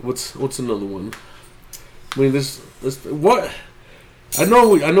 What's another one? I mean, this what? I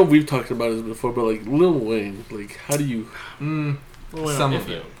know we've talked about this before, but like Lil Wayne, like how do you? Some of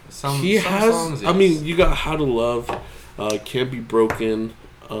it. He some has. songs, I mean, you got How to Love, Can't Be Broken.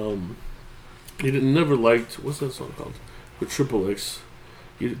 He never liked. What's that song called? With Triple X.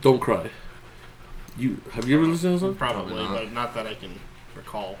 Don't Cry. Have you ever listened to that song? Probably, but not that I can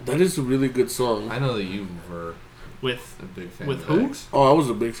recall. That is a really good song. I know that you were With a big fan. with of who? X. Oh, I was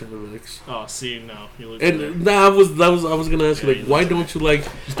a big fan of X. Oh, see, no, you lose. And I was gonna ask you, like, why don't you like?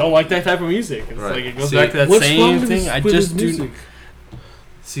 Just don't like that type of music. It's Right. like it goes See, back to that What's same wrong with thing. his- I with his just do. music?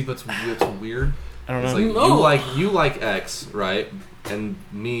 See, but it's weird. I don't It's know. like No. you like X, right? And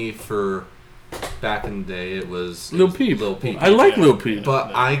me for back in the day, it was Lil Peep. Lil Peep. I like Yeah. Lil Peep.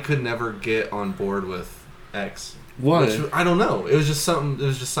 But I could never get on board with X. Why? Which, I don't know. It was just something.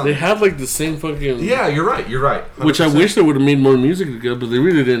 They have like the same fucking. Yeah, you're right. You're right. 100%. Which I wish they would have made more music together, but they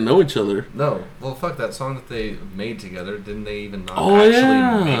really didn't know each other. No. Well, fuck that song that they made together. Didn't they even not Oh, actually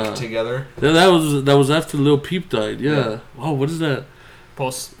yeah. make together? Yeah, that was after Lil Peep died. Yeah. Oh, what is that?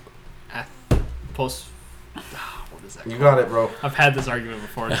 Post. What is that? You called? got it, bro. I've had this argument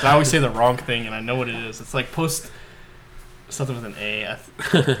before. 'Cause I always say the wrong thing, and I know what it is. It's like post something with an A.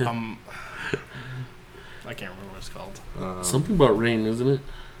 I can't remember what it's called. Something about rain, isn't it?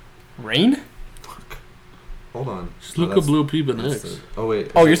 Rain? Hold on. Just look up Lil Peep and that's X. Oh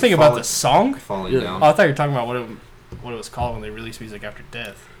wait. Oh, you're thinking about the song? Falling Yeah. down. Oh, I thought you were talking about what it was called when they released music after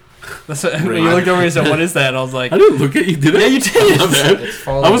death. That's what, when Rain. you looked over and said, "What is that?" And I was like, I didn't look at you, did I? "Yeah, you did." My bad. It's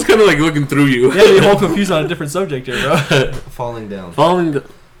falling. I was kind of like looking through you. Yeah, you're all confused on a different subject here, bro. falling down. Falling.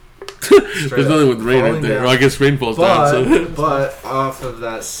 There's nothing with rain right Falling there. down. Or I guess rain falls down. So. But off of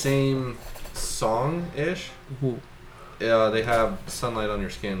that same song ish, they have Sunlight on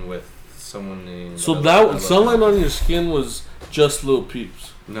Your Skin with someone named. So I that Love Sunlight You. on Your Skin was just Lil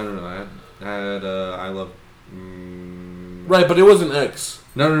Peeps. No. I had I love. Right, but it wasn't X.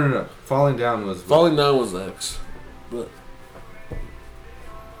 No. Falling down was Falling Down was X. But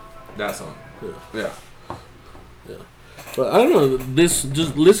that song. Yeah. But I don't know. This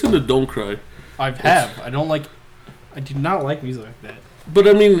just listen to Don't Cry. I have. I don't like. I do not like music like that. But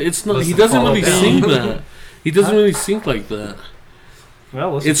I mean, it's not. He Listen, doesn't Fall really Down. sing that. He doesn't really sing like that.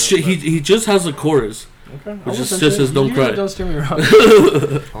 Well, listen It's to it, he just has a chorus. but- okay. which I'll is listen just to it. says Don't You Cry. Don't steer me wrong.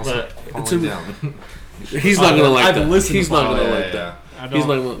 Also, But it's Falling a- Down. He's not gonna like I've that. listened He's to not Fall gonna Down. like Yeah, that. I He's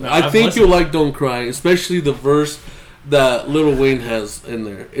don't. not. No, I I've think listened- you'll like Don't Cry, especially the verse that Lil Wayne has in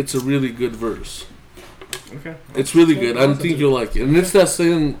there. It's a really good verse. Okay. It's really good. I I'll listen think to you'll like it. And it's that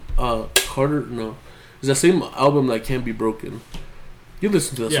same Carter. No, it's that same album that Can't Be Broken. You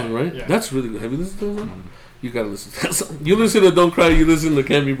listen to that Yeah, song, right? yeah. That's really good. Have you listened to that song? You gotta listen to that song. You listen to Don't Cry. You listen to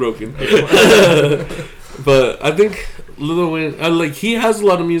Can't Be Broken. But I think Lil Wayne, he has a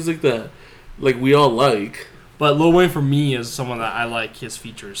lot of music that like we all like. But Lil Wayne for me is someone that I like his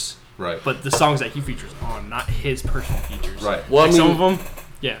features, Right. but the songs that he features on, not his personal features. Right. Well, Like I mean, some of them,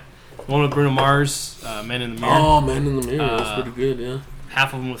 yeah. The one with Bruno Mars, Man in the Mirror. oh, Man in the Mirror, that's Uh, pretty good. Yeah.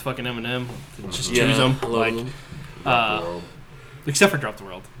 Half of them with fucking Eminem. Just Yeah, choose them. I love Like, them. Except for Drop the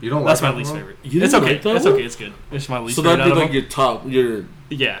World. You don't That's like my least that favorite. You It's didn't okay. like that It's one? okay. It's good. It's my least So favorite. that'd be out of like your top. You're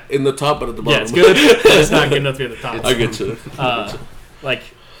yeah. in the top, but at the bottom. Yeah, it's good. But it's not good enough to be at the top. I get you. Like,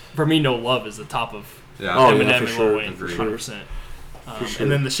 for me, No Love is the top of Yeah. Oh, Eminem yeah, and for Lil sure. Wayne, Agreed. 100%. For sure.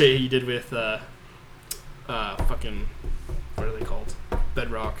 And then the shit he did with, fucking, what are they called?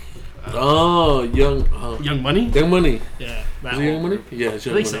 Bedrock. Oh, Young Young Money? Young Money. Yeah. That Is it Young whole Money? group. Yeah, it's I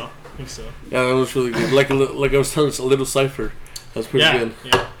Young think Money. so. I think so. Yeah, that was really good. Like I was telling you, a little cipher. That's pretty Yeah, good.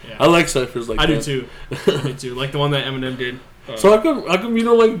 yeah. I like ciphers like I that. do too. I do too. Like the one that Eminem did. So how come you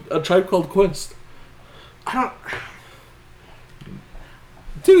don't like A Tribe Called Quest? I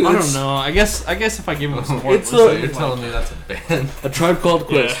Dude, don't it's know. I guess if I give him some more, It's listen, You're like- telling me that's a band? A Tribe Called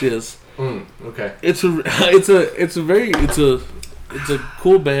Quest. Yes, Okay. it's a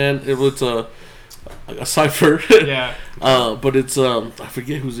cool band. It's a cipher. yeah. But it's I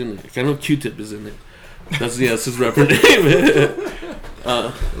forget who's in it. I know Q-Tip is in it. That's his rapper name.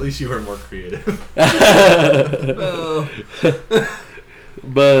 At least you were more creative.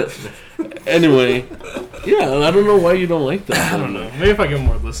 But anyway, yeah, I don't know why you don't like that. I don't know. Maybe if I give him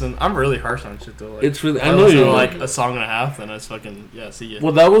more listen. I'm really harsh on shit though. Like, It's really. if I know listen you're to, like. like a song and a half, then it's fucking see ya.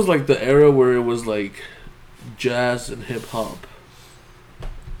 Well, that was like the era where it was like jazz and hip hop,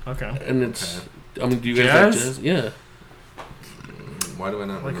 Okay. and it's. I mean, do you guys Jazz? like jazz? Yeah. Why do I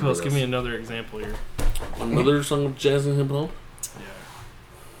not Like remember who else? this? Give me another example here. Another song of jazz and hip hop.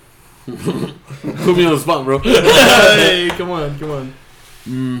 Yeah. Put me on the spot, bro. Hey, come on.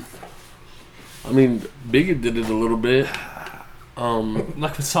 I mean, Biggie did it a little bit. Like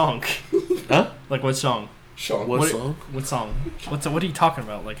what song? Huh? Like what song? Sean. What song? What song? What are you talking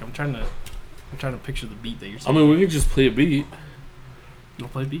about? Like I'm trying to picture the beat that you're I saying. mean, we can just play a beat. You'll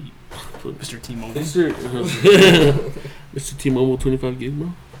play beat. Mr. T-Mobile. Mr. T-Mobile 25 gig,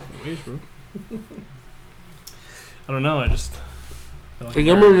 bro. Wait, bro. I don't know. I just. Like, I'm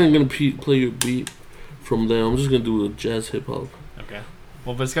not even gonna play you a beat from them. I'm just gonna do a jazz hip hop. Okay.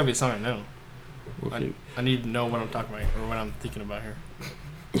 Well, but it's gotta be a song I know. Okay. I need to know what I'm talking about or what I'm thinking about here.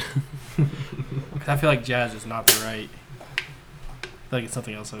 Because I feel like jazz is not the right. I feel like it's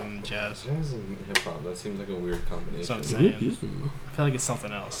something else other than jazz. Jazz and hip hop. That seems like a weird combination. That's what I'm saying. I feel like it's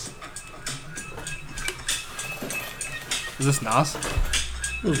something else. Is this Nas?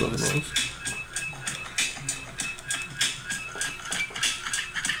 Those are Nas.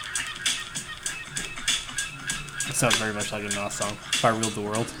 It sounds very much like a Nas song. If I Ruled the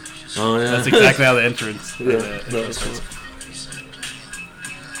World. Oh yeah. That's exactly how the entrance. Yeah, the entrance starts.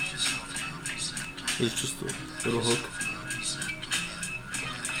 It's just a little hook.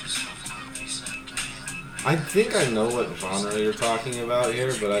 I think I know what genre you're talking about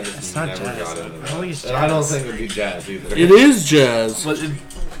here, but I It's just not never jazz, got though. into I that. don't think it's And I don't jazz. think it'd be jazz either. It is jazz. But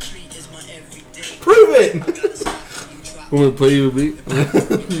Prove it! I'm gonna play you a beat.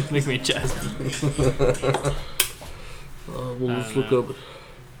 it makes me jazz. We'll just look up.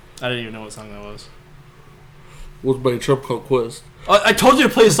 I didn't even know what song that was. What's by a Trap Called Quest? I told you to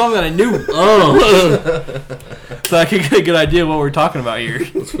play a song that I knew, Oh, so I could get a good idea of what we're talking about here.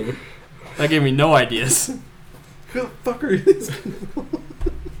 that's fair. That gave me no ideas. Who the fuck are these?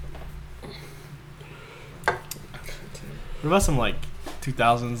 What about some like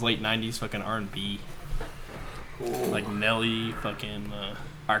 2000s, late 90s fucking R&B? Like Nelly, fucking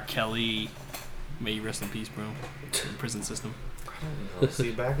R. Kelly. May you rest in peace, bro. Prison system.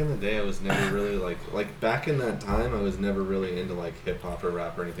 See, back in the day, I was never really like back in that time, I was never really into like hip hop or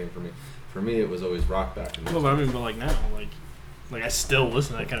rap or anything. For me, it was always rock back in the Well, but I mean, but like now, like I still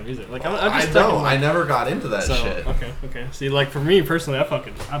listen to that kind of music. Like I'm I just know. talking, like, I never got into that so, shit. Okay. See, like for me personally,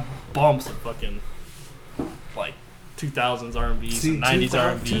 I bomb some fucking like 2000s R&B, some 90s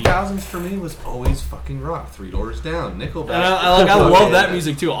R&B. 2000s for me was always fucking rock. 3 Doors Down, Nickelback. And I love that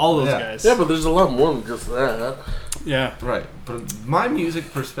music too. All those Yeah. guys. Yeah, but there's a lot more than just that. Yeah. Right, but my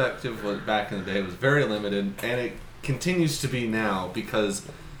music perspective was back in the day was very limited, and it continues to be now because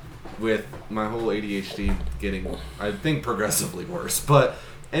with my whole ADHD getting, I think, progressively worse. But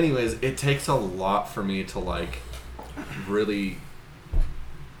anyways, it takes a lot for me to like really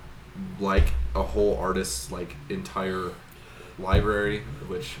like a whole artist's like entire library,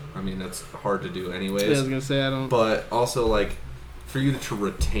 which I mean that's hard to do anyways. Yeah, I was gonna say I don't. But also like for you to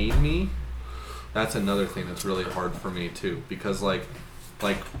retain me, that's another thing that's really hard for me too, because like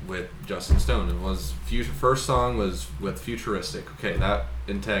with Justin Stone, it was first song was with Futuristic. Okay, that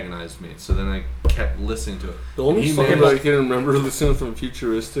antagonized me. So then I kept listening to it. The only He song made, that I like- can remember listening from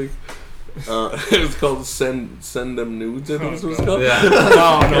Futuristic, it's called "Send Them Nudes." I think it's what it's called. Yeah.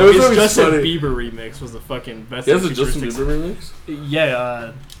 No, It was his always Justin funny. Bieber remix was the fucking best. He has a Justin Futuristic- Bieber remix.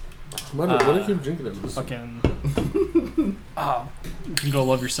 Yeah, Why do I keep drinking it? fucking. You can go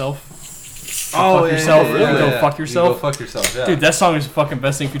love yourself. Oh, fuck yourself. yeah, You yeah, go yeah. fuck You yourself. go fuck yourself. Yeah. Dude, that song is the fucking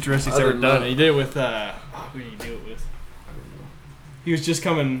best thing Futuristic's I ever didn't done. know. And he did it with who did he do it with? He was just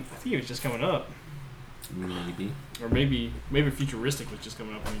coming. I think he was just coming up, Maybe. or maybe Futuristic was just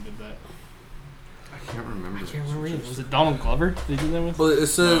coming up when he did that. I can't remember. I can't remember either. Was it Donald Glover? Did he do that with? But it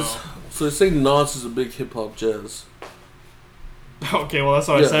says No. so. It's saying Nas is a big hip hop jazz. Okay, well that's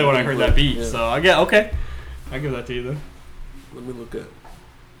what I Yeah, said when I heard that beat. yeah. So I get okay. I give that to you then. Let me look at.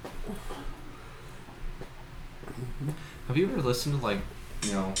 Have you ever listened to like,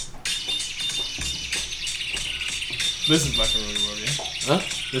 you know? This is If I Ruled the World, yeah. Huh?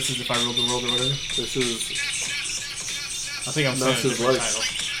 This is If I Ruled the World or whatever. This is I think I'm saying a Nas's different Life. title.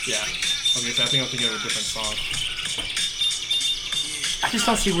 Yeah. I was gonna say I think I'm thinking of a different song. I just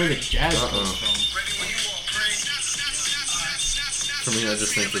don't see where the jazz comes from. For me, I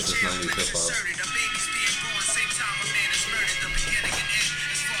just think this is 90s hip hop.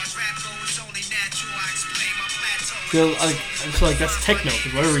 I feel like that's techno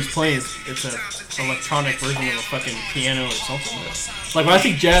because whatever he's playing is it's a electronic version of a fucking piano or something. Like when I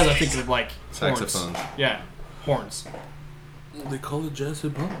think jazz, I think of like Saxophone. horns. Yeah, horns. they call it jazz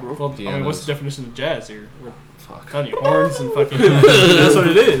hip hop, bro. Well, I mean, what's Pianos. the definition of jazz here? We're Fuck. telling you, horns and fucking. That's what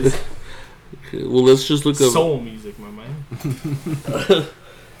it is. Okay, well, let's just look up. Soul music, my man. I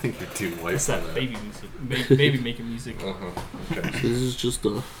think you're too white It's for that that. baby music, baby making music. Uh-huh. Okay. This is just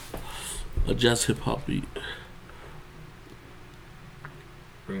a A jazz hip hop beat.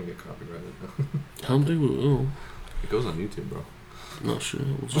 We're gonna get copyrighted. I don't think we will. It goes on YouTube, bro. Not sure.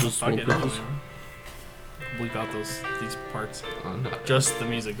 It's just Fuck one it, purpose. bleep out these parts. I'm not. Just the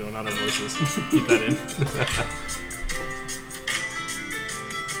music though, not our voices. Keep that in.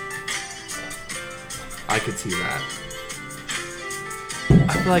 I could see that.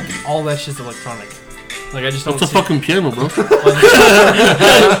 I feel like all that shit's electronic. Like I just don't. It's a see fucking piano, bro.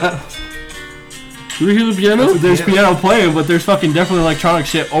 Do you hear the piano? There's piano playing, but there's fucking definitely electronic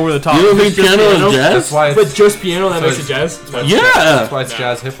shit over the top. You don't think Just piano is jazz? That's why. But just piano that So makes it it's- jazz? Yeah. That's why it's No.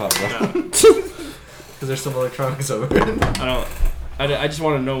 jazz hip hop, bro. No. Because there's some electronics over it. I just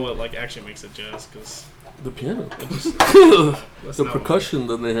want to know what like actually makes it jazz, because The piano. that's The not percussion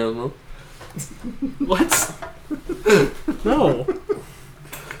that they have, bro. What? No.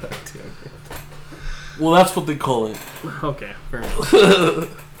 Well, that's what they call it. Okay, fair enough.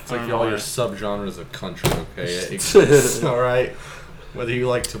 It's like I don't know all why. your subgenres of country, okay? It exists, all right? Whether you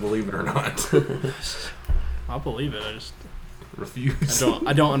like to believe it or not. I'll believe it. I Refuse. don't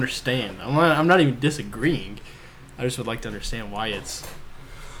understand. I'm not even disagreeing. I just would like to understand why it's.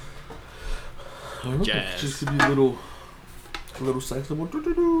 I don't know. Jazz. It just could be a little saxophone.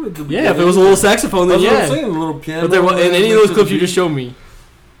 Yeah, if it was a little saxophone, then That's what I'm yeah. saying, a little piano. But there, in any of mixed those with clips you beat. just showed me,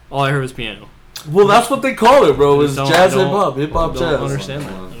 all I heard was piano. Well, that's what they call it, bro. Is I jazz don't- hip hop, hip hop I jazz. don't understand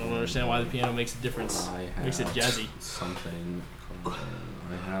that. I don't understand why the piano makes a difference. Makes it jazzy. Something. I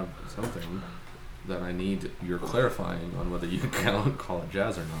have something that I need your clarifying on whether you can call it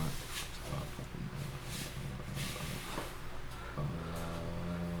jazz or not.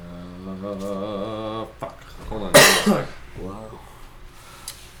 Fuck. Hold on. Wow.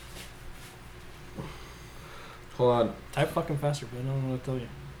 Hold on. Type fucking faster, but I don't know what to tell you.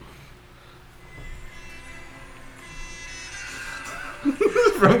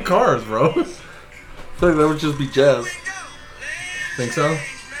 From Cars, bro. I feel like that would just be jazz. Think so?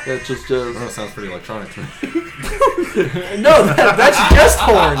 Yeah, it's just I don't jazz. know, it sounds pretty electronic to me. No, that's just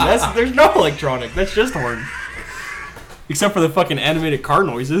horn. There's no electronic. That's just horn. Except for the fucking animated car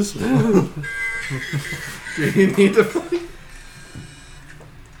noises. Do you need to play?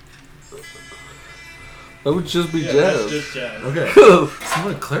 That would just be jazz. jazz. Okay.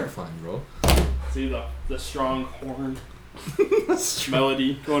 Someone clarifying, bro. See the strong horn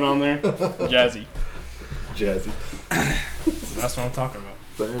melody going on there? Jazzy. Jazzy. That's what I'm talking about.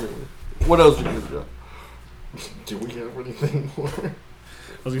 But anyway, what else do you got? Do we have anything more?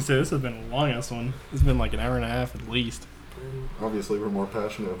 I was gonna say, this has been a long ass one. It's been like an hour and a half at least. Obviously, we're more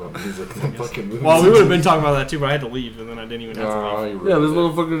passionate about music than fucking movies. Well, we would have been talking about that too, but I had to leave, and then I didn't even have to leave. Yeah, this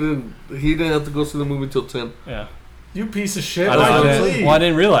motherfucker didn't. He didn't have to go see the movie till 10. Yeah. You piece of shit. I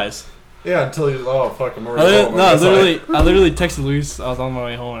didn't realize. Yeah, until you. Oh, fuck, I'm I already home. literally texted Luis. I was on my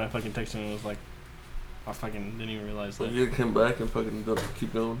way home, and I fucking texted him and was like, I fucking didn't even realize So that. you came back and fucking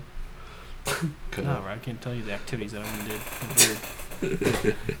keep going. No, bro, I can't tell you the activities that I did.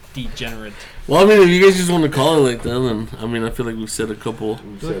 Weird. Degenerate. Well, I mean, if you guys just want to call it like that, then I mean, I feel like we've said a couple,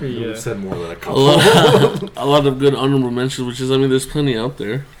 We've said more than a a couple. lot of good honorable mentions. Which is, I mean, there's plenty out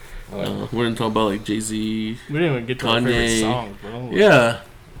there. Like, We're gonna talk about like Jay-Z. We didn't even get to our favorite Kanye. songs, bro. Yeah,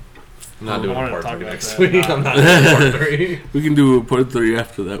 I'm not doing I wanted part to talk 3 about next that. week. Nah. I'm not doing part 3. we can do a part 3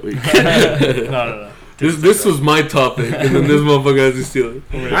 after that week. No. This was my topic, and then this motherfucker has to steal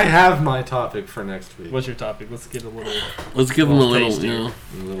it. I have my topic for next week. What's your topic? Let's get a little. Let's give him a little, taste you here. know,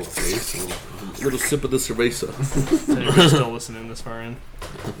 A little taste, little sip of the cerveza. You're still listening this far in.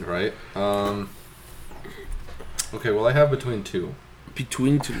 right? Okay, well, I have between two.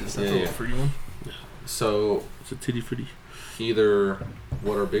 Between two. Is that Yeah, the yeah. fruity one? So It's a titty fritty. either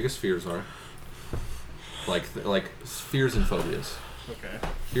what our biggest fears are, like fears and phobias, Okay.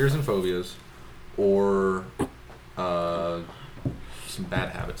 fears and phobias, or some bad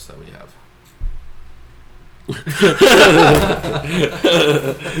habits that we have.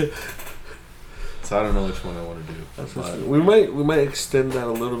 So I don't know which one I want to do. But We might extend that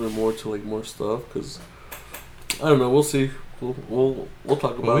a little bit more to like more stuff because I don't know. We'll see. We'll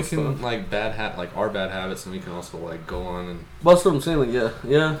talk about we can stuff. like like our bad habits, and we can also like go on and That's what I'm saying. Like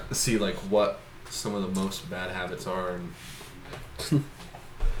yeah. see like what some of the most bad habits are. And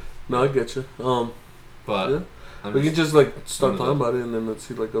No, I get you. but Yeah. I'm We can just like start one of talking the- about it and then let's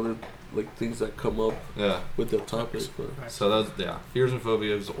see like other like things that come up yeah. with the topic. But So that's fears and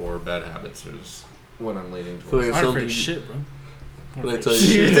phobias or bad habits is what I'm leaning feel towards. like I'm something- afraid of shit, bro. what did I tell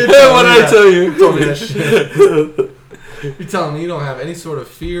You you? did What tell did me I that. tell you? You told me that shit. You're telling me you don't have any sort of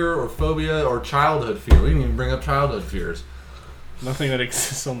fear or phobia or childhood fear. We didn't even bring up childhood fears. Nothing that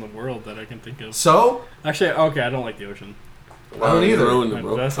exists on the world that I can think of. So Actually, okay, I don't like the ocean. I don't either. Ruined it,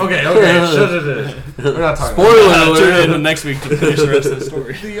 bro. Okay. We're not talking. Spoiler Tune in next week to finish the rest of the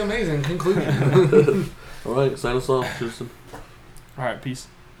story. The amazing conclusion. All right, sign us off, Tristan. All right, peace.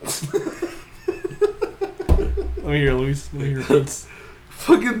 Let me hear Luis. Let me hear Luis.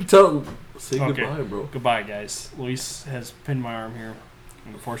 Fucking tell. Say Okay. goodbye, bro. Goodbye, guys. Luis has pinned my arm here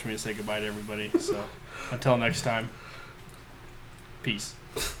and forced me to say goodbye to everybody. So until next time, peace.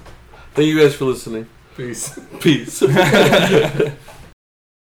 Thank you guys for listening. Peace. Peace.